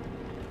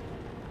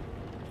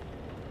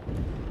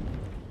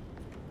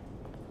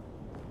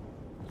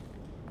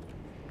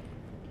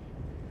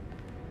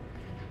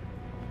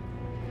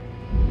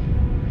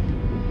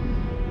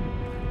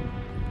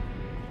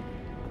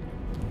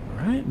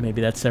 All right, maybe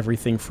that's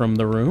everything from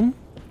the room.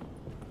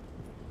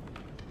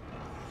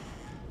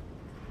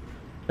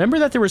 Remember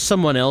that there was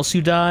someone else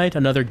who died?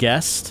 Another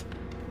guest?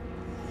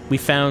 We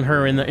found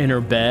her in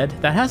her bed.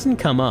 That hasn't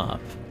come up.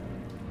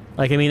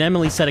 Like, I mean,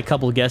 Emily said a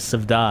couple of guests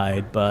have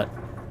died, but...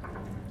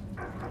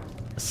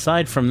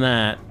 aside from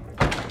that...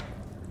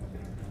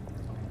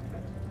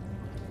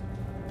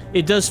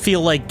 it does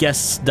feel like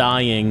guests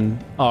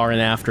dying are an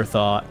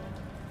afterthought.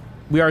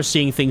 We are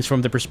seeing things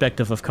from the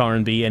perspective of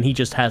Carnby, and he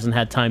just hasn't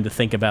had time to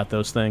think about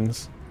those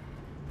things.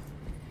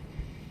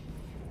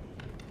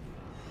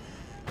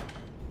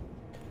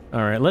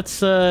 Alright,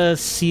 let's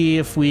see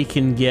if we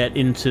can get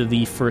into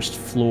the first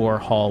floor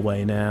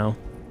hallway now.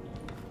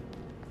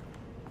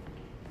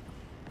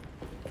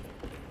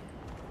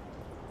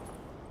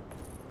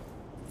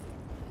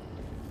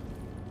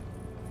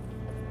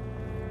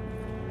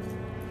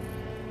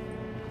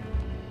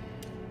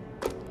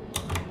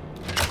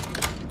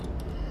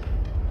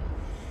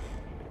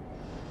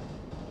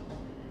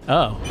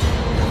 Oh.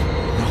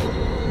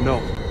 No,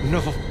 no,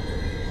 no.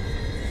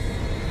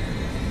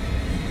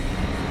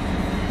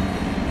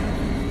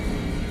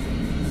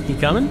 He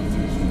coming?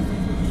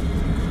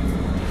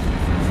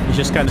 He's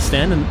just kind of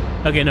standing.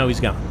 Okay, no,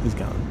 he's gone. He's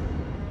gone.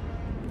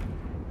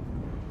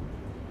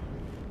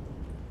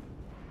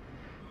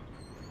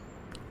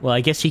 Well,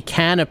 I guess he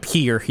can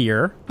appear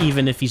here,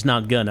 even if he's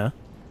not gonna.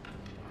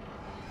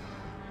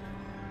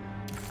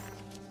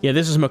 Yeah,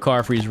 this is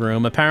McCarthy's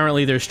room.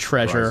 Apparently there's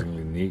treasure.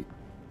 Surprisingly neat.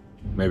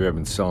 Maybe I've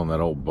been selling that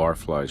old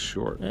barfly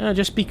short.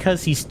 Just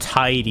because he's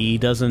tidy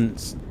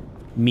doesn't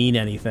mean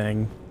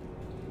anything.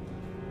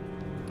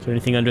 Is there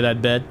anything under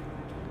that bed?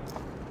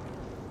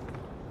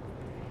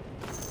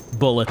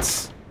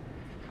 Bullets.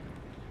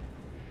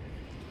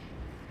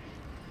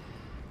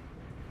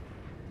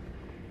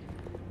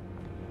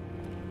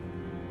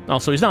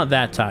 Also, he's not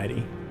that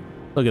tidy.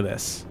 Look at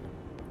this.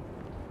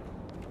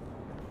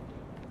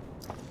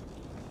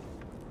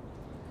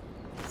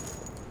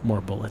 More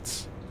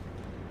bullets.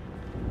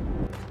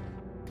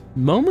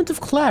 Moment of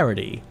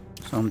clarity.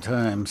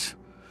 Sometimes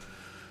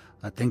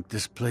I think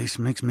this place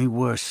makes me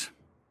worse.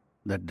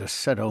 That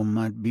Dorsetto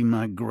might be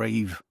my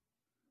grave.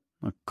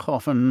 A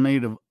coffin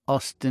made of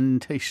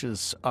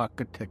ostentatious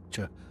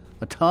architecture.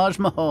 A Taj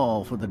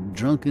Mahal for the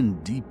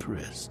drunken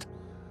depressed.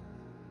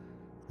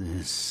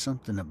 There's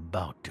something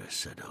about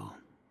Dorsetto.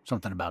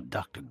 Something about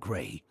Dr.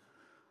 Gray.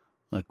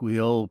 Like we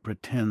all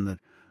pretend that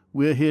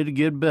we're here to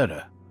get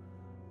better.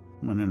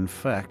 When in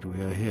fact we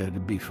are here to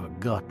be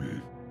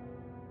forgotten.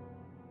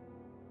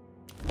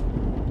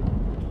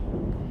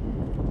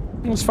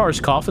 As far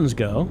as coffins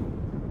go,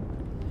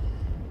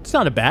 it's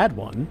not a bad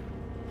one.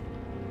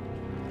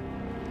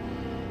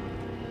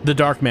 The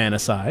Dark Man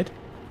aside.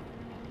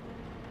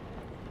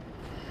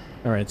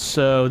 Alright,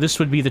 so this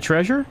would be the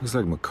treasure? Looks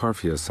like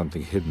McCarthy has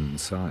something hidden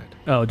inside.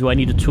 Oh, do I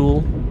need a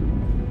tool?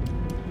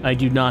 I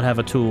do not have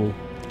a tool.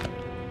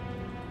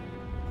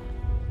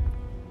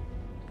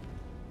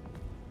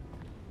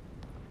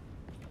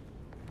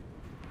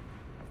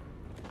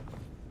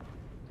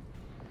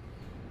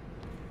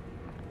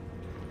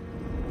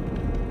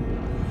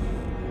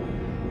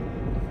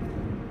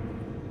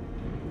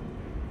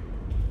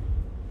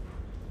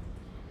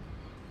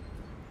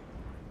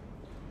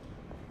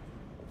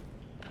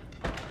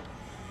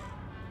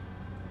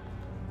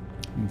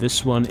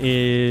 This one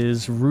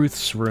is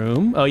Ruth's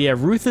room. Oh yeah,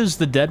 Ruth is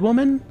the dead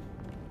woman?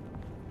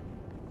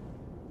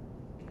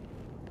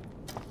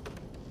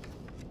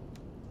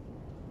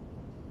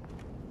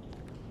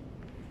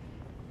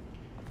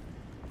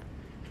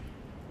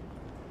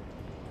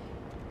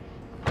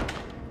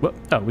 What?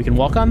 Oh, we can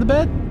walk on the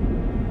bed?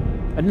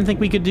 I didn't think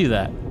we could do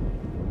that.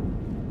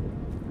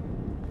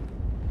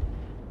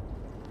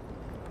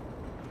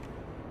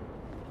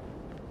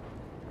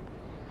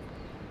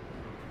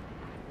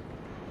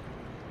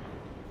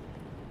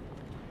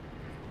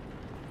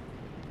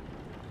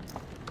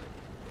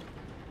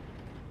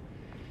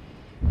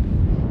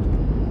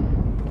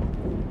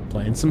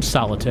 Playing some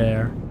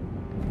solitaire.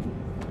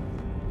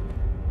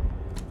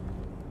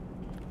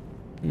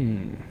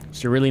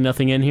 Is there really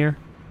nothing in here?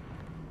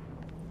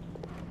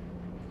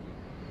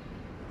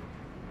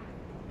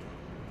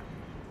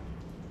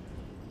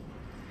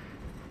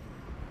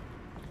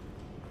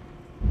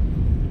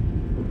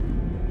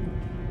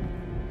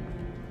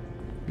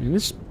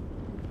 This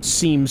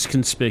seems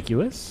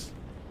conspicuous.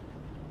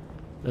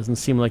 Doesn't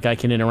seem like I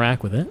can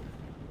interact with it.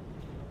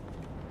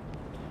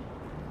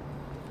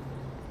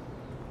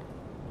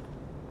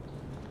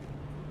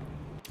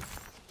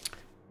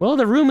 Well,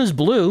 the room is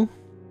blue.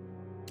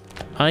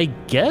 I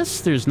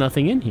guess there's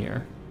nothing in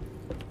here.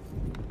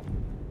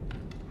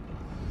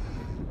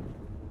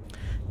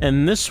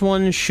 And this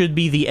one should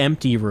be the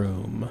empty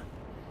room.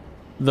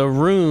 The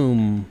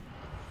room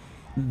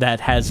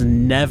that has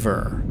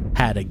never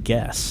had a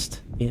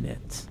guest in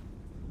it.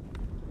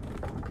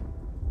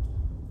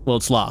 Well,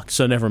 it's locked,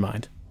 so never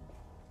mind.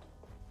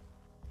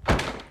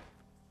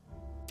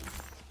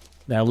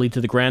 That'll lead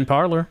to the grand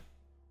parlor.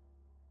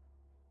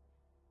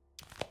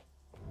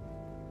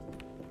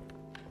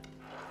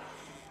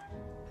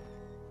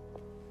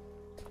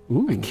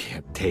 Ooh. I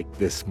can't take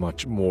this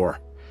much more.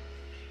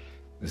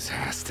 This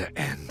has to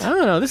end. I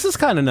don't know, this is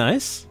kind of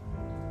nice.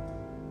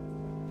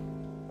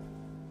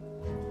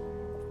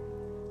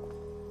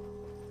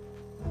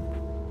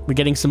 We're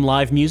getting some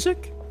live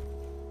music?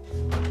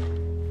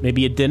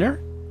 Maybe a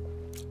dinner?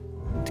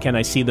 Can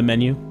I see the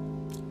menu?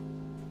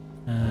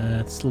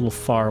 It's a little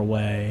far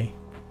away.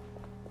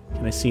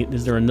 Can I see it?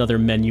 Is there another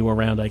menu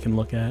around I can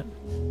look at?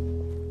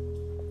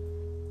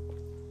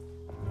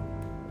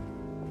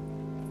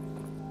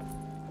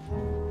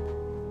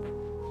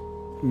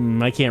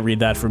 I can't read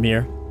that from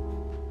here.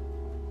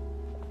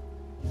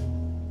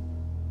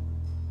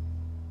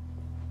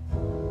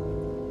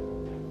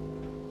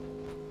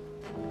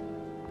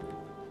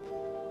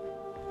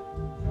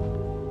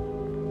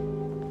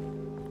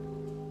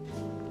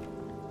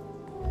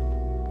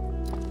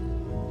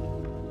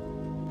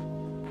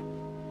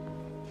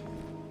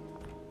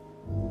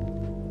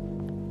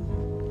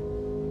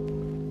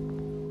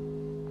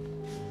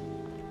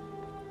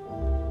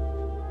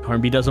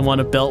 Hornby doesn't want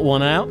to belt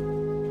one out.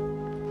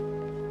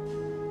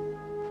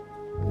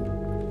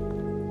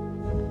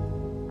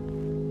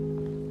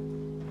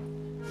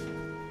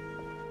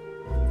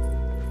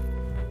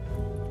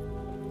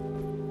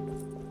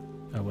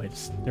 Oh wait,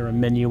 is there a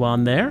menu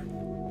on there?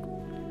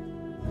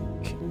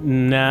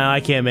 No, I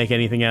can't make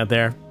anything out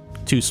there.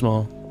 Too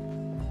small.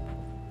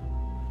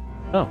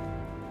 Oh.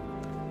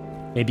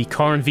 Maybe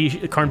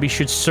Carnby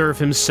should serve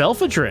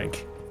himself a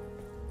drink.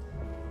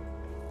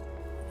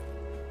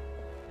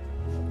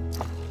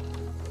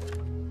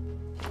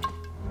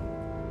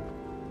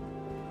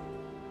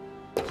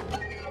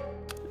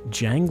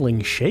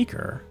 Jangling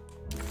shaker.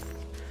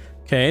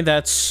 Okay,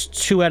 that's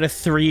 2 out of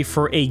 3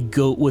 for a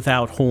goat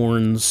without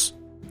horns.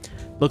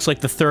 Looks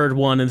like the third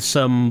one is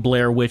some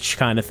Blair Witch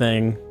kind of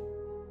thing.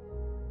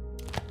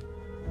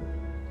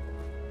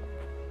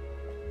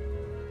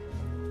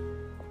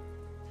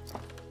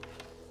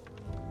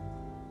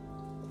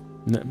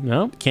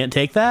 No, can't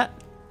take that.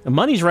 The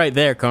money's right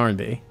there,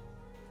 Carnby.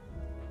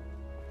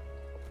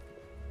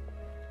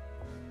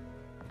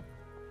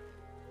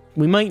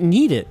 We might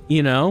need it,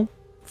 you know,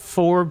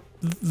 for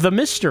the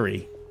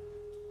mystery.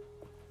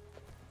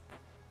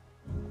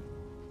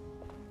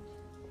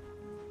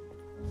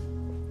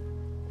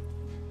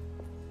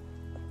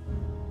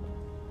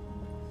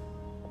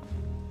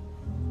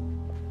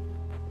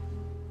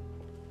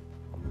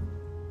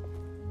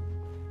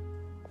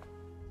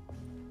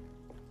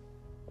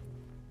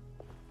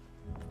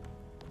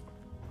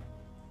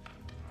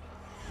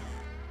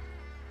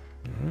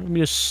 Let me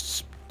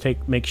just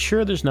make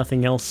sure there's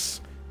nothing else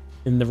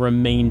in the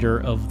remainder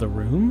of the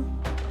room.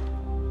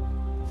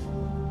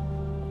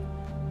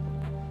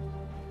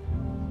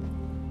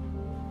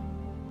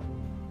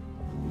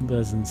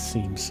 Doesn't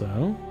seem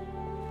so.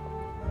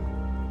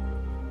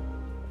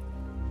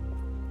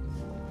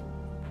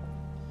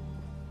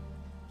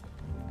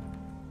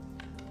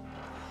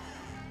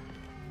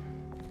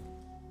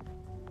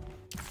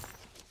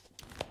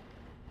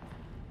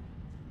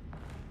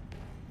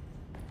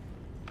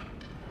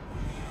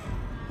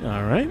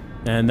 All right,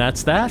 and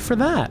that's that for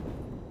that.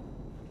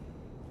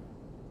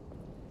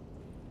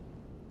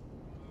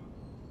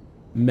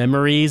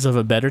 Memories of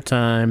a better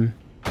time.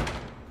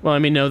 Well, I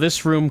mean, no,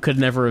 this room could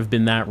never have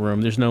been that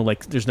room. There's no,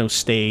 like, there's no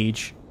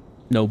stage,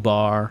 no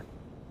bar.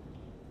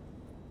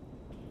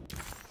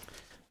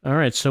 All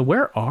right, so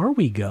where are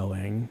we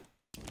going?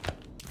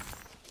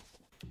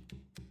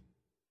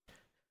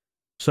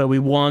 So we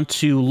want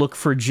to look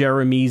for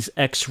Jeremy's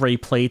X-ray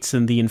plates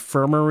in the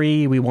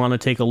infirmary. We want to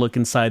take a look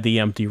inside the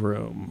empty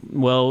room.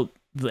 Well,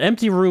 the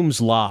empty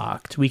room's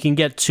locked. We can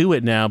get to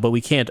it now, but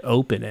we can't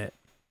open it.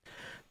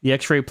 The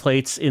X-ray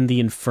plates in the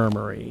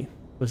infirmary.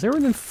 Was there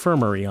an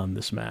infirmary on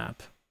this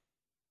map?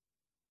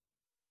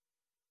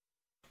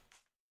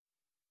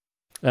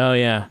 Oh,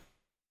 yeah.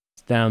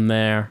 It's down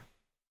there.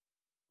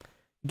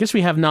 I guess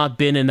we have not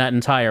been in that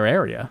entire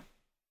area.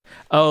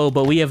 Oh,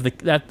 but we have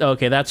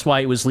okay, that's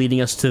why it was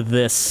leading us to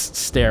this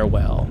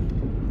stairwell.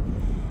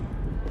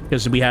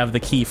 Because we have the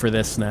key for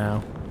this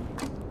now.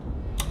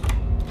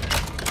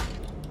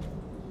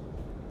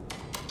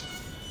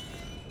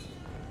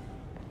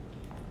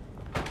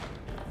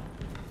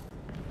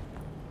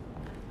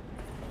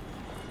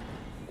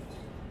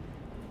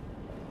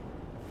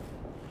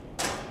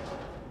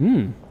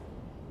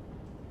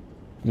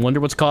 Wonder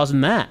what's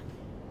causing that.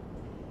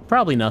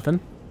 Probably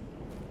nothing.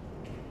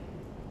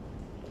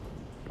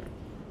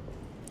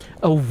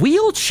 A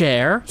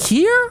wheelchair?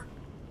 Here?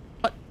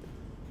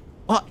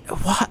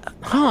 What?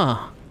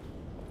 Huh.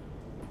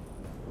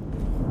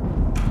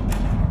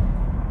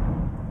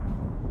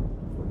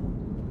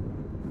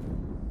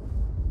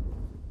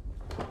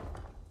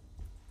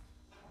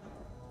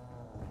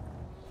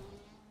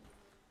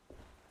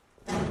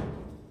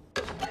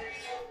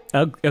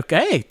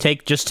 Okay,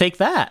 just take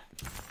that.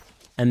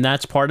 And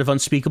that's part of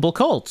Unspeakable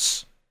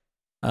Cults.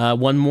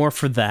 One more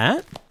for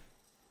that.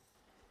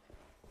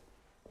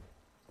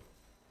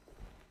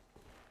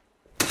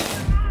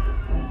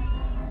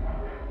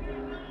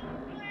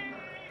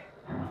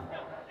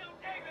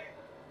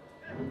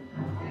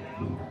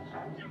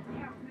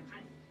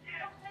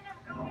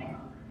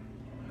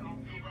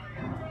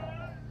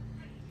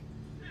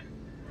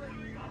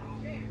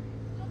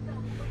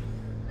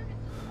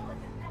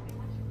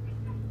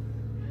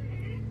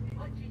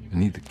 I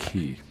need the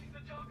key.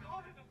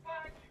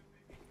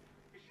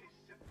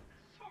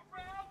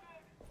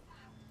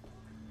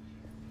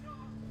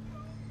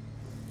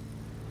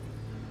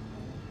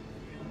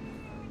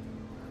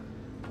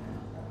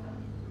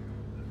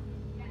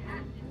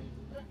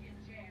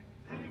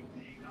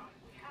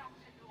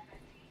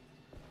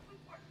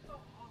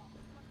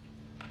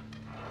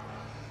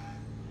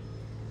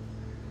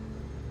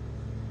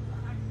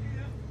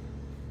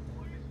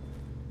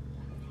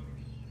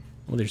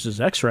 Well, there's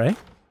his X-ray.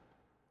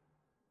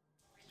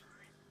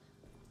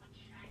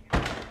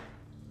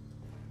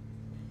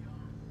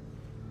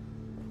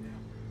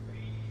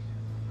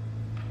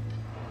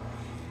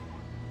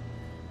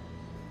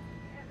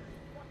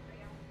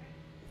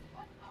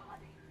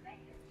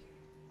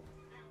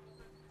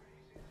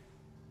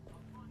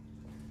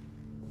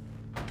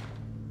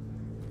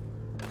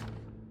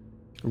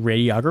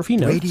 Radiography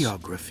notes.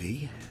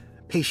 Radiography.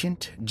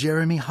 Patient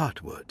Jeremy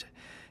Hartwood.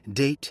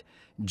 Date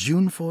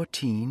June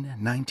 14,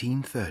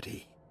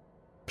 1930.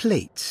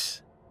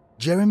 Plates.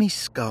 Jeremy's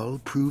skull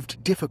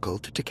proved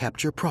difficult to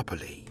capture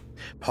properly.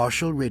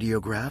 Partial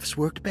radiographs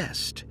worked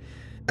best.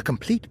 A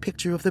complete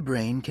picture of the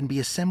brain can be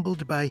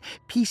assembled by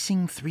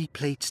piecing 3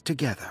 plates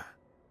together.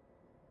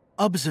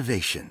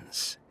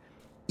 Observations.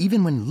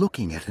 Even when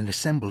looking at an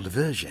assembled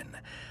version,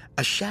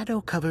 a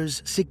shadow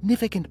covers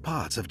significant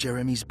parts of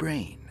Jeremy's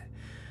brain.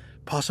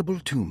 Possible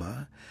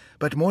tumor,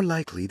 but more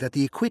likely that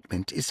the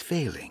equipment is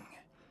failing.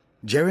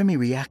 Jeremy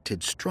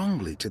reacted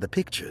strongly to the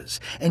pictures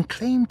and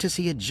claimed to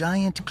see a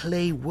giant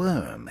clay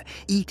worm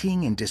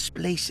eating and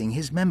displacing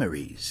his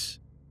memories.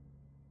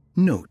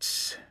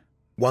 Notes.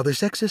 While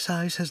this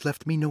exercise has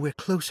left me nowhere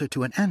closer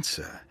to an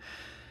answer,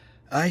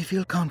 I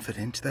feel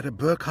confident that a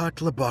Burkhart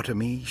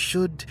lobotomy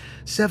should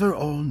sever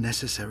all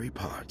necessary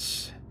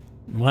parts.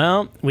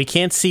 Well, we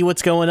can't see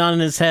what's going on in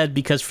his head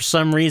because for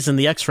some reason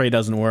the x-ray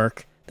doesn't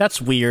work.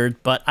 That's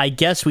weird, but I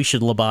guess we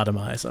should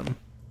lobotomize him.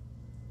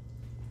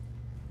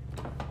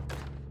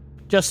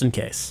 Just in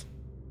case.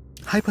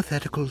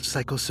 Hypothetical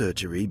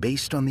psychosurgery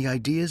based on the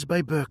ideas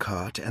by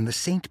Burkhart and the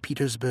St.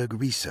 Petersburg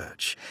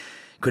research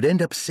could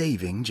end up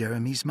saving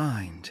Jeremy's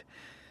mind.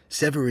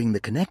 Severing the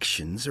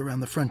connections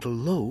around the frontal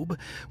lobe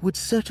would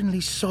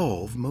certainly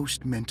solve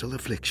most mental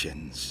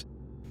afflictions.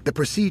 The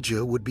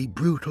procedure would be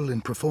brutal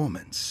in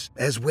performance,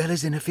 as well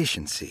as in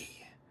efficiency.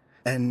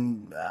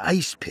 An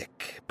ice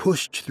pick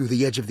pushed through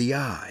the edge of the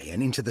eye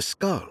and into the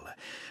skull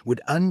would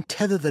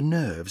untether the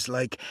nerves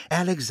like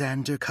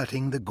Alexander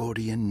cutting the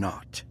Gordian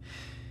knot.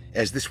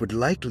 As this would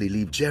likely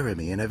leave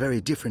Jeremy in a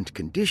very different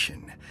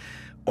condition,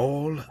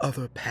 all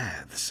other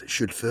paths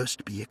should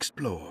first be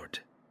explored.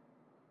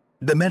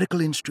 The medical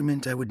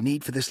instrument I would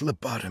need for this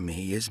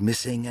lobotomy is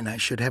missing, and I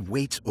should have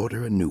Waits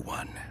order a new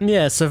one.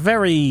 Yes, a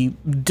very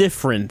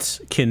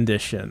different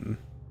condition.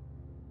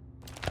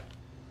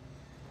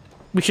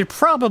 We should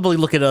probably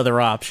look at other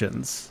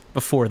options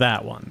before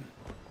that one.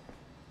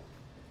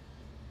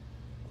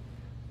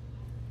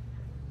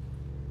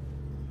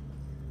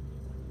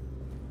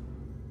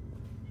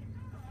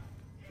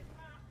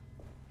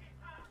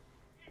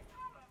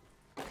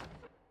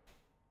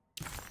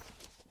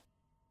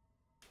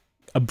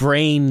 A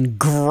brain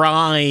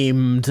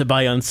grimed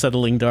by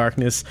unsettling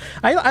darkness.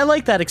 I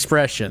like that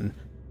expression.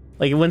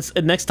 Like,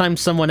 next time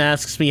someone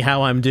asks me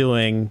how I'm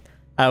doing,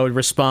 I would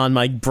respond,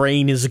 my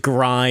brain is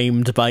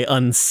grimed by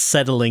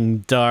unsettling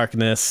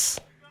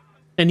darkness.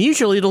 And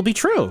usually it'll be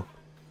true.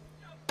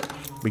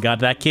 We got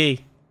that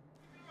key.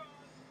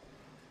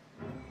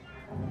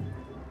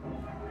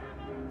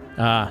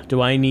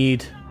 Do I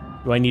need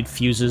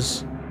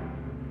fuses?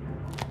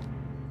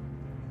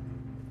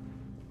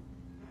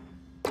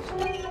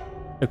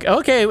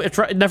 Okay, it's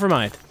right, never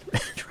mind.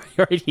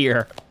 Right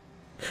here.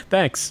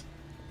 Thanks.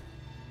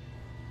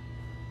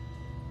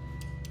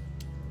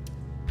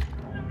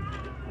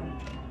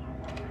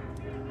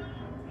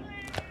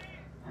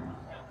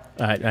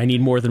 I need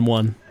more than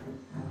one.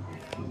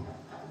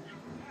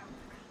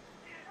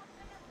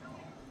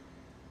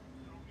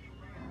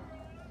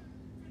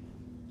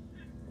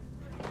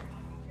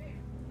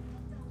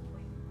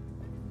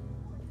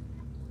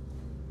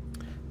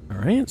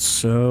 Alright,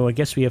 so I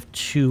guess we have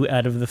 2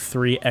 out of the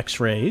 3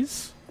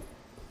 X-rays.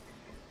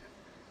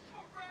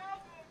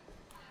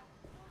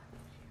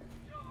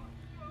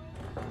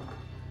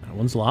 That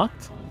one's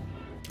locked.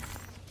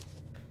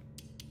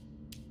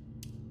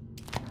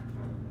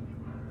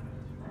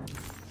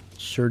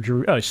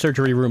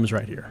 Surgery room is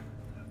right here.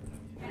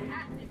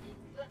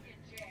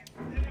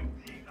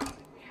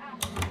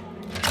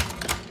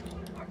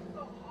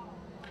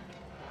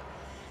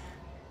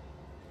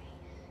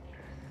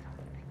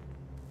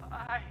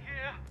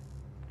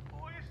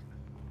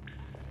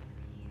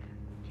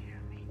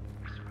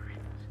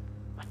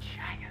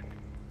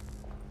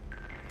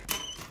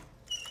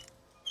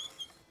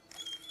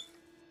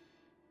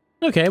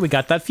 Okay, we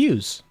got that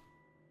fuse.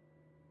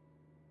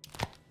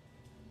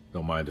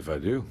 Don't mind if I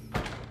do.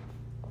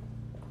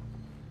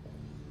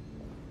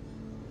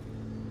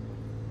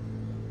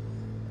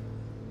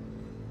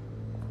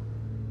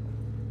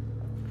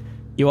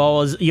 You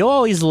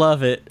always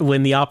love it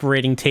when the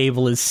operating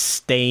table is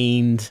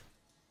stained.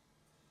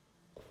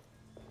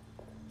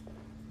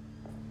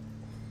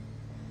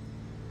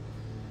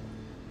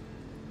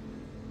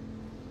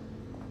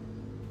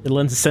 It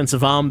lends a sense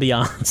of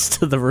ambiance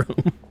to the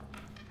room.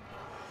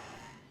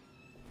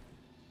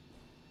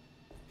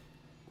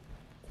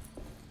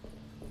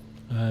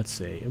 Let's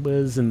see, it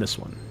was in this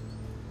one.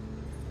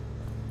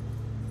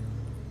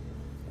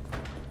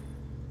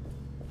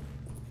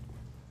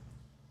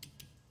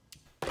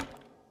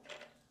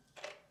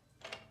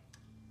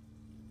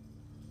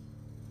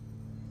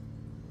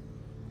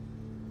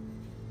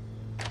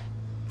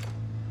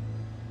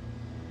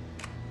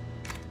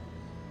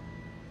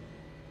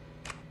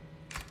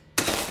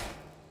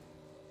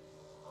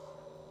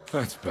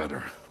 That's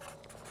better.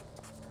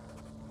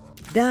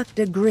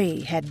 Dr. Gray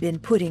had been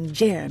putting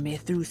Jeremy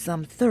through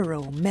some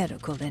thorough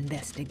medical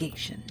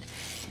investigation.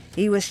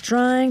 He was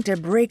trying to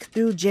break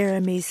through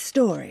Jeremy's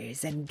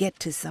stories and get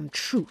to some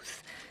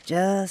truth,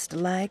 just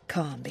like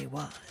Comby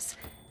was.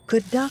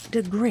 Could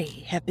Dr.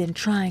 Gray have been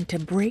trying to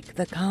break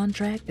the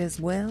contract as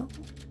well?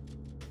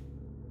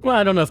 Well,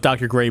 I don't know if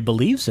Dr. Gray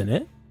believes in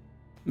it,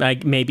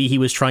 Like, maybe he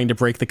was trying to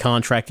break the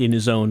contract in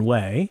his own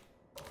way.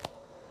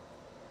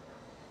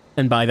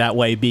 And by that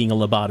way, being a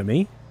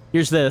lobotomy.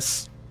 Here's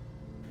this.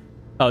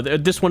 Oh,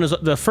 this one is...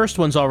 The first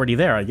one's already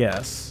there, I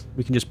guess.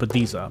 We can just put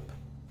these up.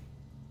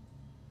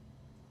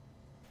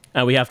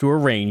 And we have to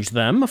arrange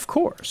them, of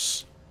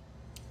course.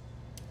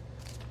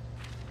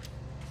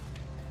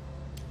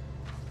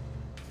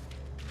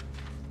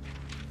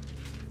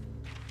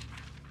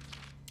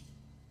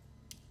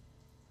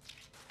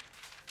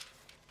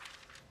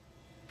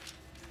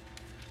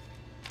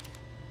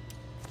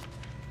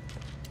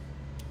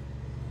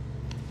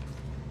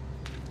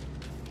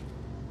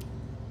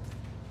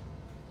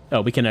 Oh,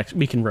 we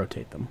can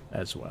rotate them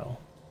as well.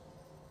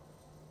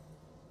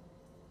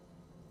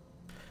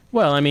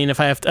 Well, I mean, if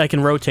I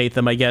can rotate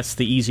them, I guess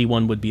the easy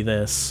one would be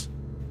this.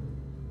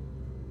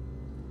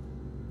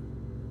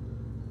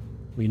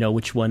 We know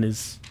which one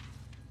is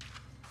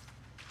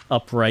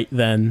upright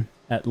then,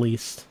 at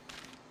least.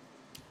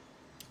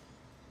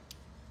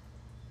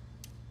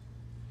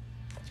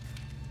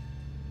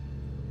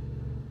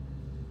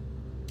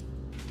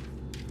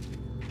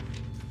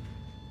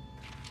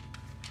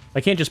 I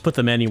can't just put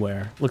them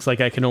anywhere. Looks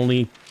like I can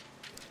only...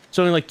 There's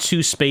only like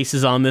 2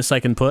 spaces on this I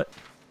can put.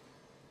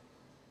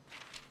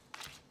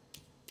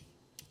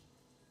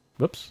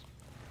 Whoops.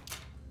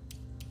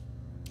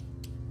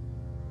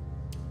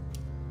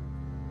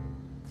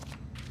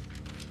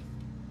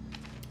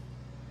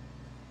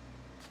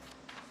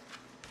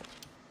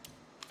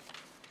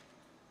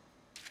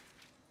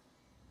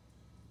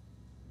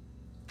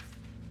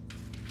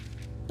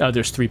 Oh,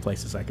 there's 3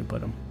 places I can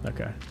put them.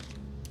 Okay.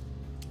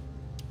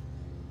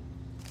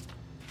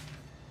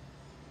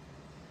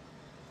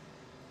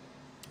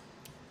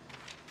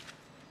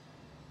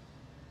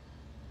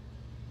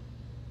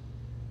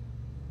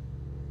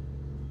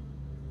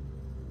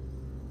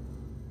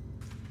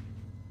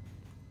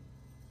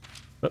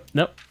 Oh,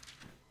 nope.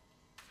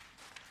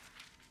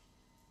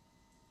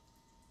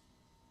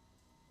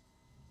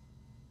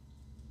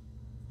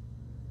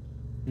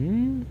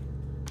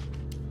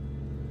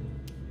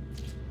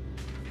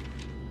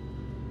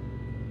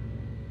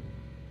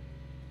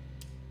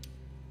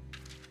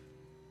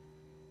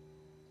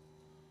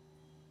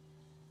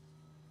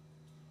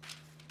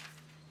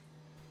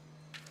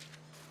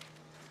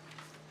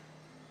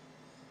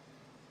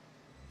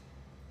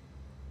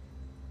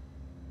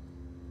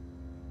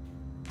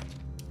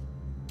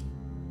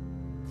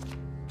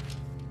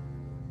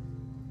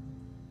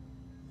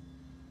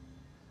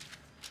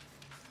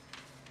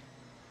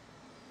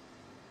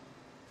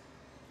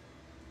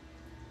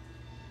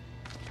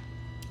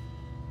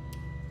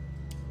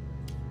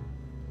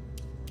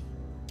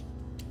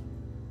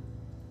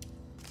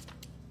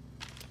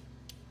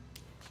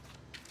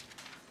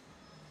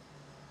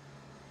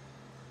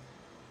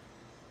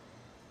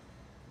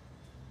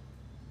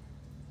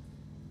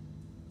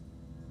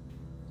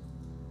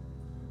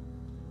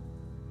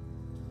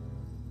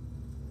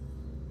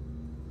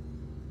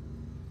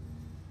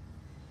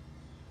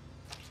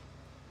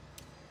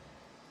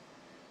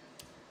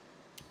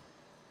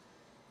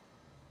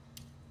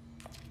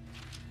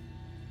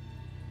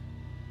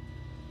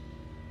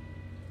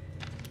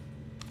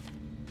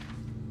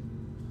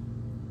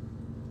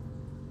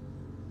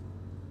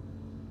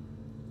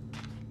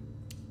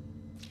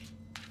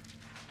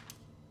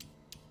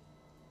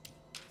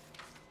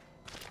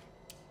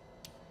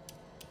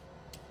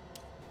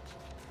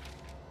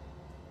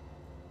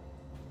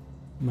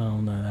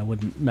 Well, no, that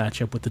wouldn't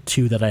match up with the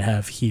 2 that I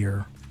have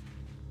here.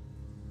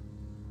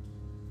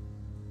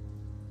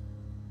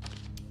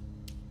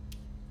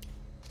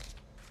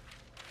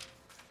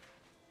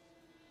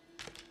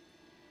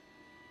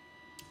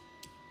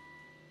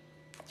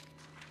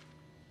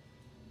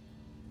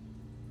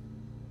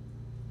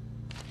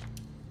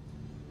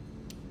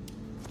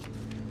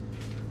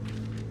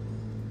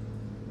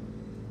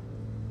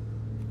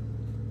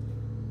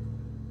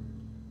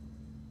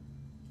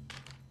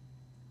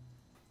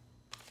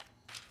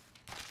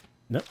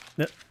 Nope,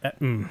 nope, I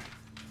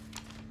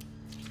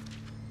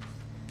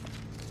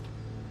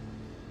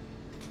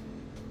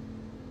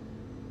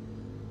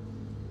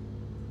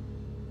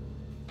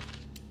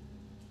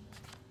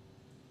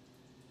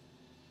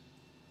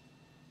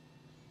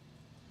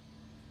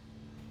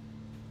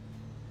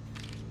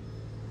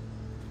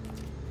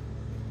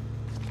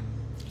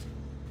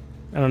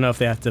don't know if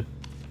they have to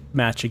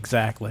match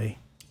exactly.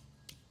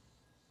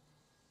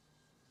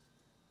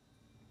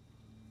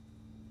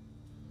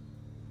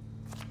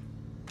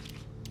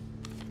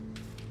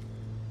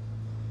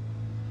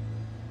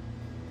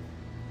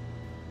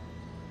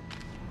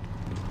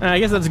 I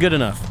guess that's good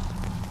enough.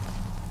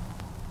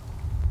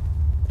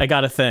 I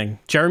got a thing.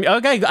 Jeremy.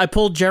 Okay, I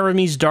pulled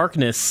Jeremy's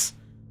darkness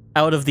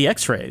out of the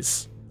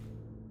X-rays.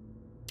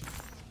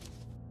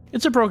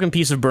 It's a broken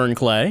piece of burned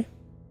clay.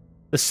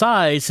 The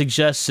size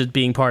suggests it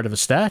being part of a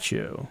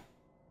statue.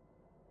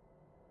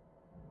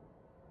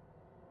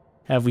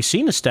 Have we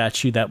seen a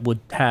statue that would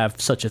have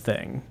such a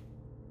thing?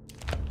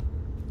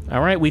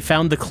 Alright, we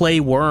found the clay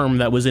worm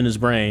that was in his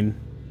brain.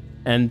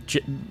 And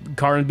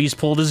Car and Beast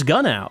pulled his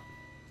gun out.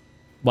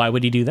 Why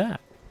would he do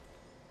that?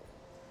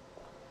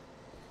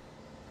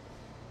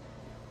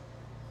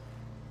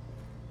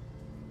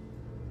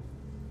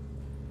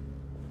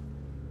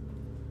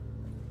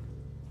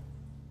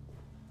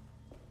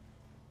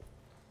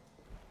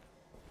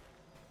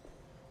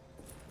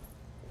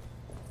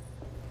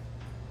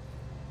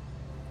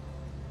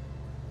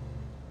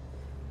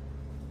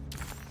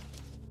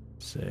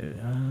 see.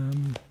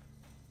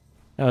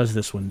 How's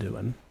this one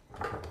doing?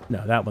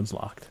 No, that one's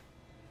locked.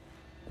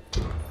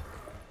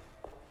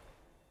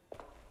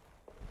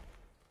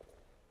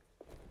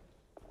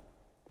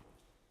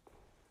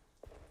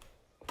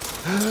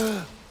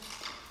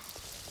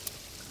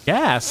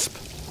 Gasp.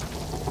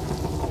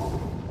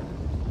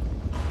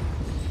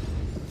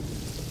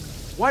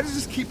 Why does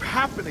this keep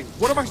happening?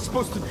 What am I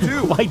supposed to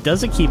do? Why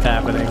does it keep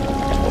happening?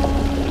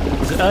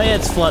 Oh yeah,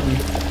 it's flooding.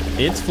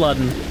 It's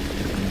flooding.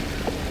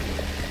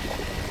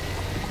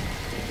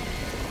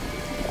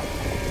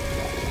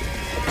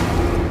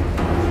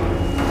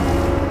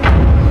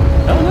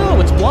 Oh no,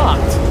 it's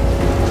blocked.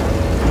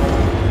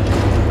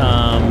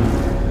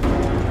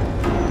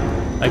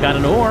 I got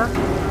an ore.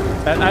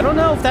 I don't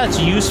know if that's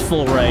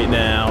useful right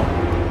now.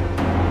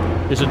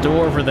 There's a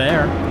door over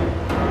there.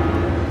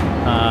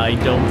 I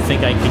don't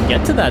think I can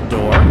get to that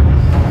door.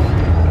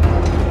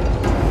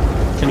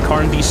 Can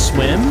Carnby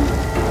swim?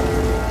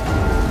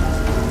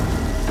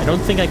 I don't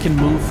think I can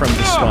move from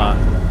this spot.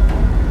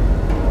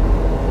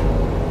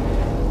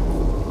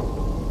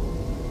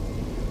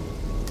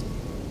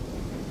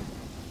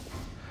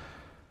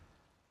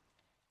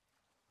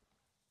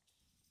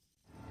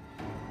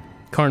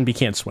 Carnby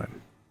can't swim.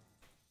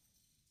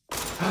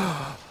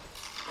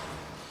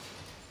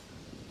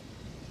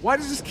 Why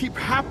does this keep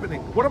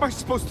happening? What am I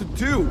supposed to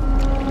do?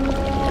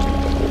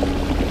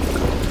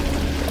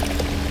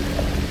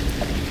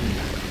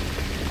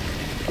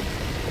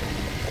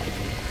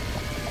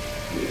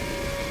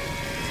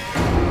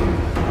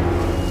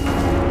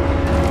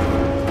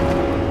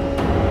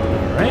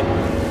 Alright.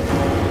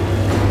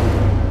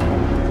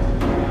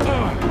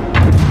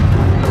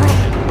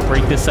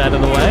 Break this out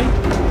of the way.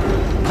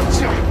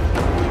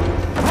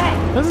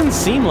 Doesn't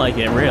seem like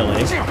it,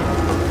 really.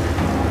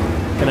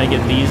 Can I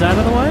get these out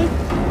of the way?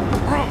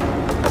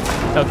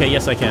 Okay,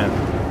 yes I can.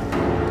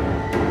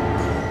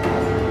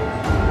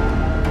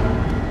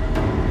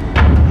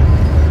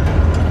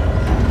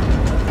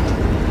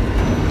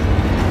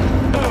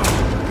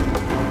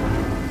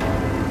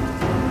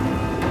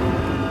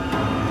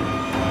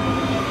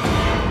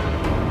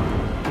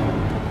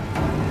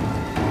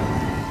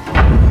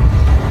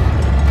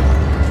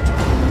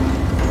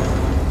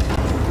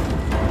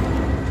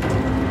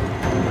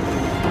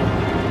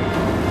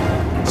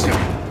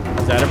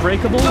 Is that a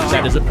breakable?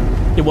 That is a...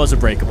 It was a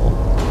breakable.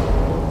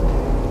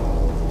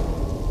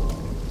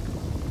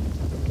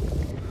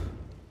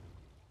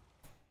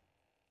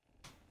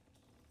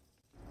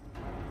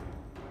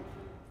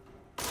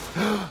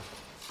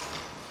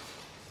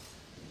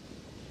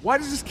 Why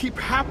does this keep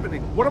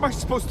happening? What am I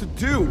supposed to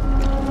do?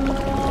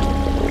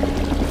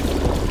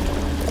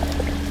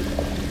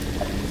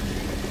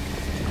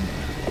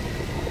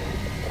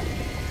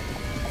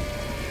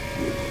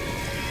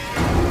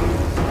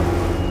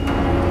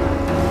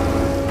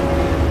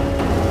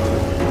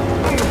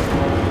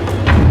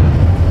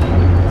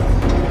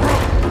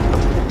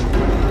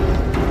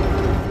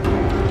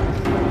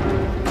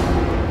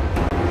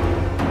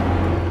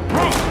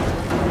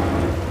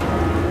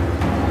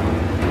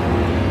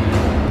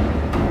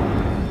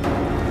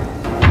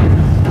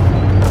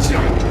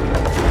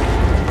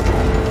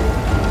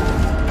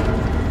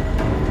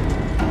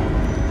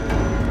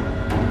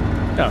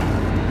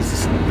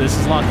 This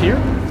is locked here?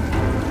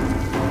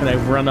 Can I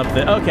run up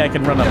the... Okay, I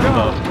can run up the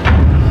boat.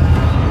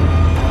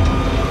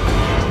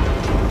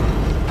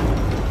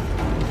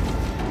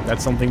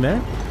 That's something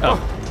there? Oh.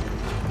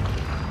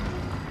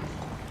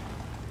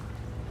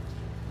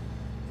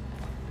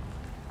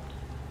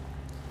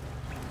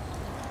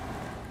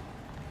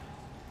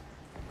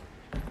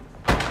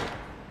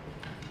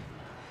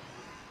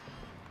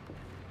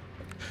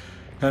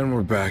 And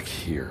we're back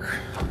here.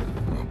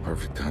 Well,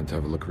 perfect time to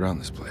have a look around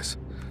this place.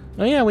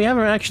 Oh yeah, we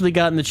haven't actually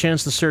gotten the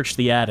chance to search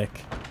the attic.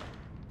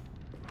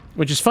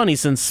 Which is funny,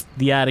 since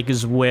the attic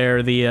is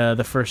where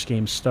the first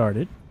game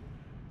started.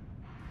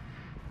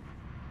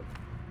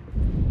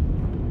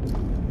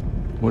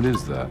 What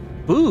is that?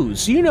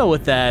 Booze. You know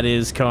what that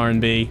is,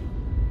 Carnby.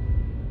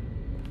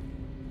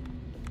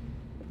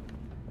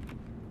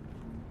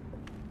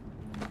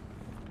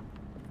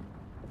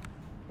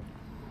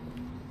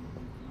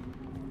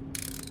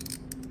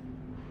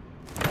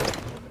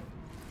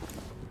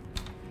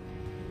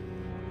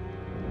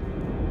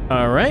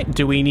 Alright,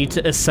 do we need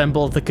to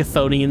assemble the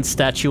Chthonian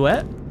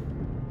statuette?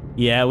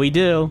 Yeah, we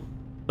do.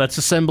 Let's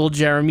assemble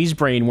Jeremy's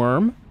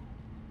brainworm.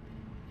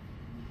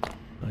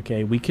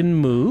 Okay, we can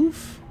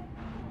move.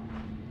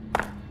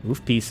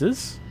 Move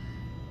pieces.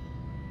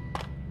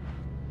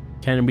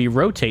 Can we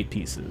rotate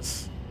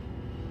pieces?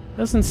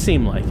 Doesn't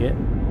seem like it,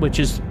 which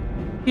is,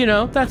 you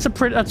know, that's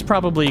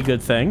probably a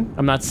good thing.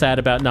 I'm not sad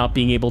about not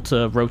being able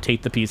to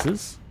rotate the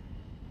pieces.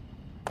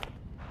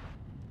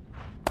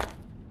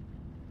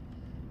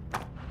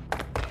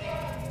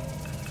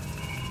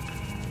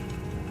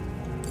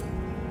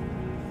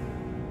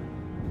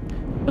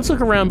 Let's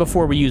look around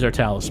before we use our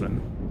talisman.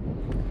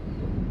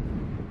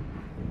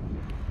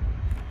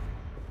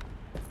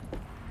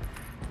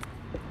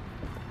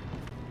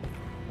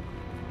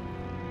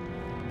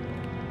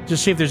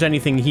 Just see if there's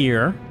anything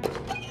here.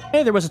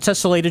 Hey, there was a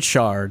tessellated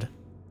shard.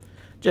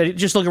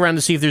 Just look around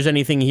to see if there's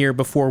anything here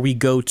before we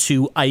go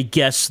to, I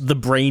guess, the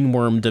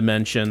brainworm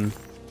dimension.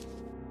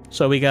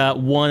 So we got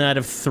 1 out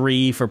of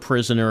 3 for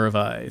Prisoner of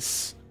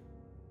Ice.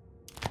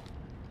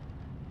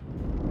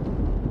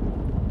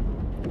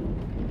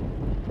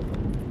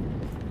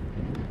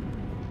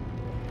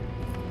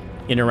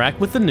 Interact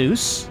with the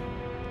noose.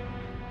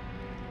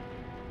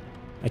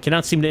 I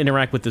cannot seem to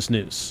interact with this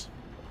noose.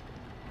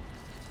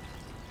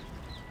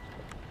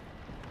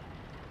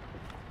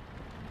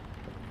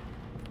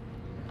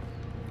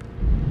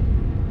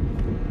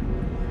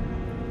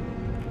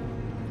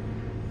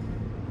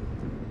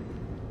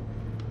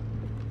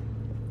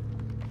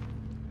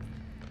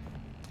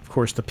 Of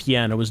course, the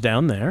piano is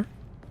down there.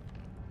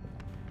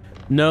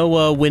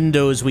 No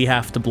windows we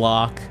have to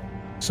block.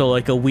 So,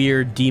 like, a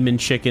weird demon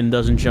chicken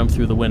doesn't jump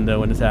through the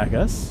window and attack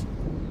us.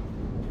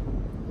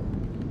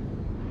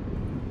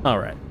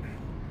 Alright.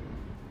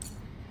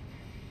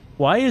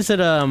 Why is it,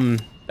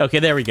 Okay,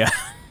 there we go.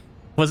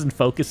 Wasn't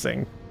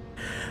focusing.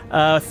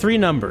 3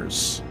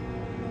 numbers.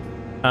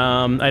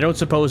 I don't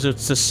suppose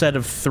it's a set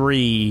of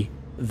 3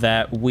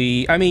 that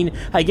we... I mean,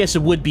 I guess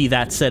it would be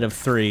that set of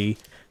 3,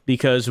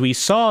 because we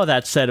saw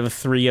that set of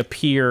 3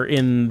 appear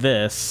in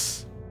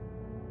this.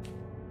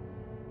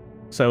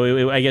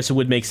 So I guess it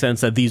would make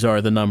sense that these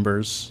are the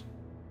numbers.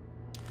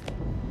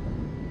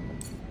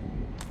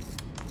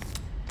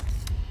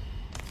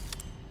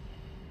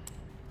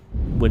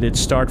 Would it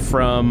start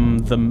from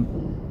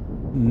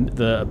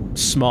the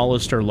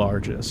smallest or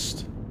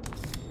largest?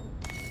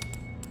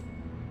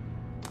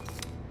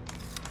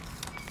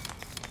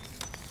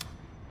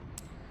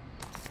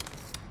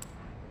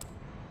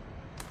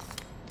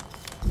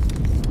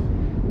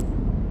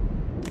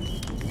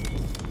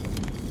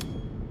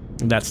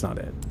 That's not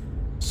it.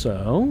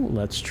 So,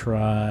 let's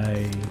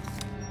try...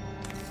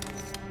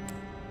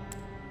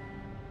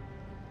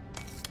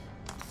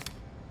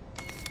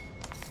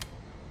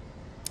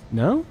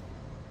 No?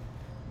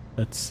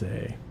 Let's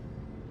see.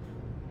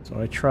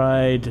 So I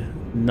tried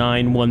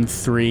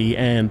 913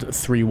 and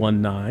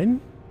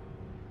 319.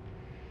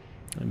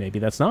 And maybe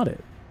that's not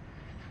it.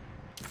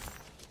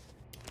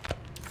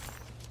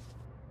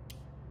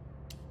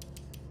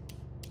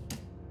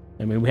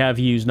 I mean, we have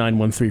used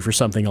 913 for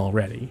something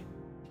already.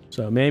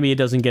 So maybe it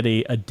doesn't get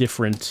a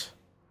different...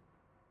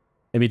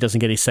 Maybe it doesn't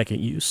get a second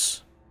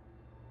use.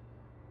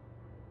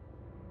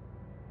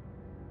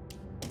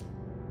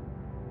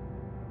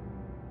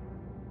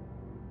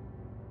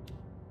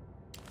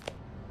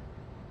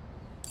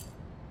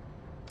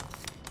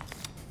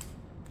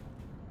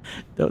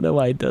 Don't know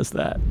why it does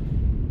that.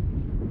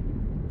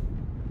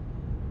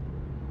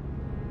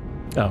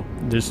 Oh,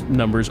 there's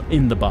numbers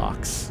in the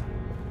box.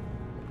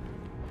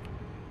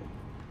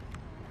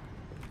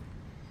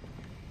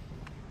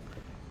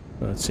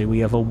 Let's see, we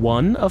have a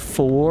 1, a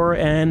 4,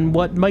 and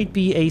what might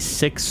be a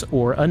 6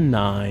 or a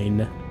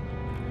 9.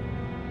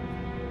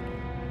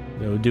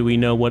 So do we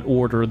know what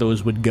order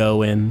those would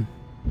go in?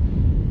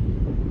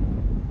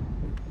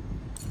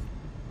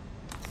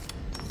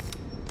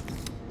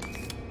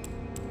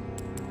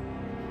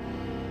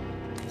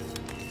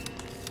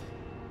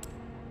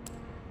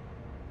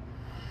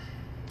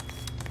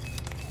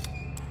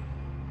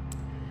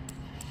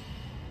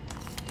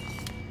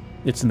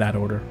 It's in that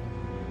order.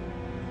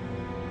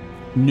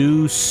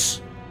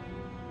 Noose.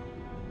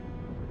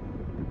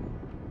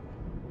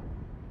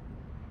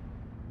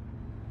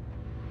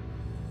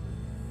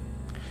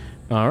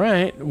 All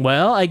right.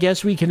 Well, I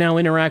guess we can now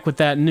interact with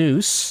that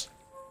noose.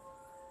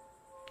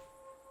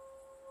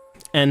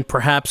 And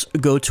perhaps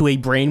go to a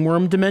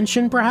brainworm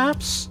dimension,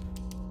 perhaps?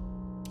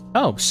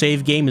 Oh,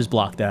 save game is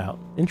blocked out.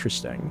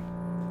 Interesting.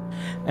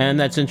 And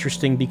that's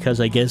interesting because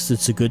I guess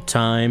it's a good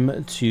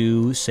time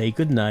to say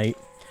goodnight.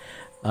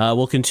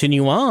 We'll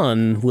continue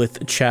on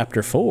with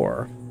Chapter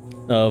 4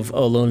 of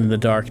Alone in the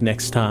Dark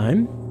next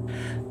time,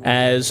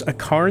 as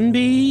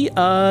Carnby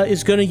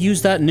is going to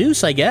use that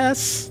noose, I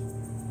guess.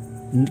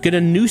 Gonna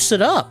noose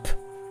it up.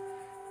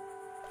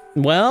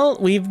 Well,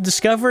 we've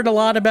discovered a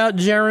lot about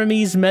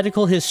Jeremy's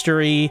medical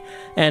history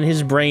and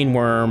his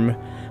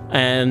brainworm,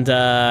 and,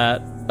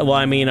 well,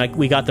 I mean,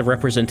 we got the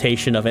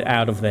representation of it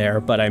out of there,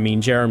 but I mean,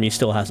 Jeremy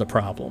still has a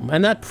problem.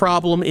 And that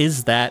problem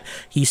is that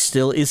he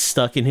still is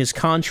stuck in his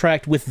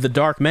contract with the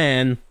Dark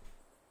Man.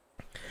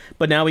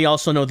 But now we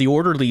also know the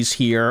orderlies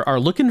here are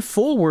looking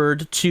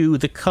forward to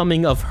the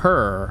coming of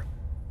her,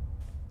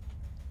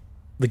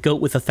 the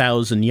goat with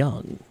 1,000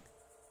 young.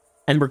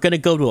 And we're going to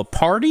go to a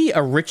party,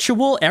 a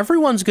ritual.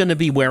 Everyone's going to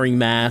be wearing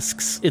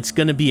masks. It's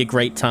going to be a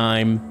great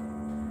time.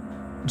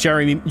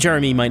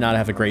 Jeremy might not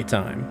have a great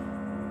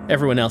time.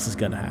 Everyone else is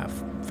going to have.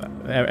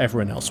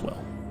 Everyone else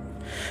will.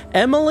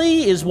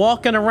 Emily is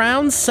walking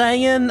around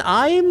saying,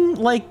 I'm,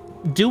 like,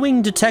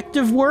 doing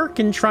detective work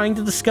and trying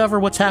to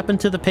discover what's happened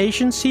to the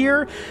patients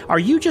here. Are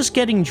you just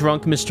getting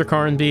drunk, Mr.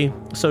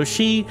 Carnby? So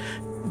she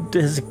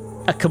has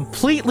a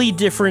completely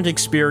different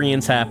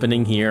experience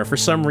happening here. For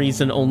some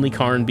reason, only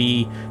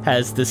Carnby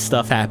has this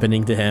stuff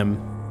happening to him.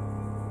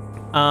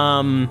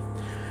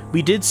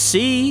 We did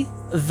see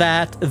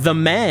that the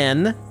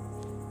man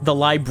the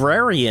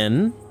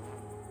librarian,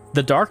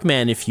 the Dark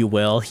Man, if you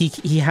will, he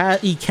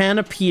can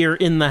appear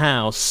in the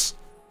house,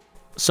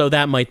 so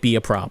that might be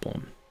a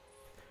problem.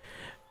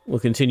 We'll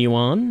continue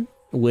on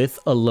with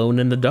Alone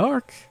in the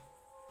Dark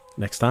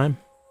next time.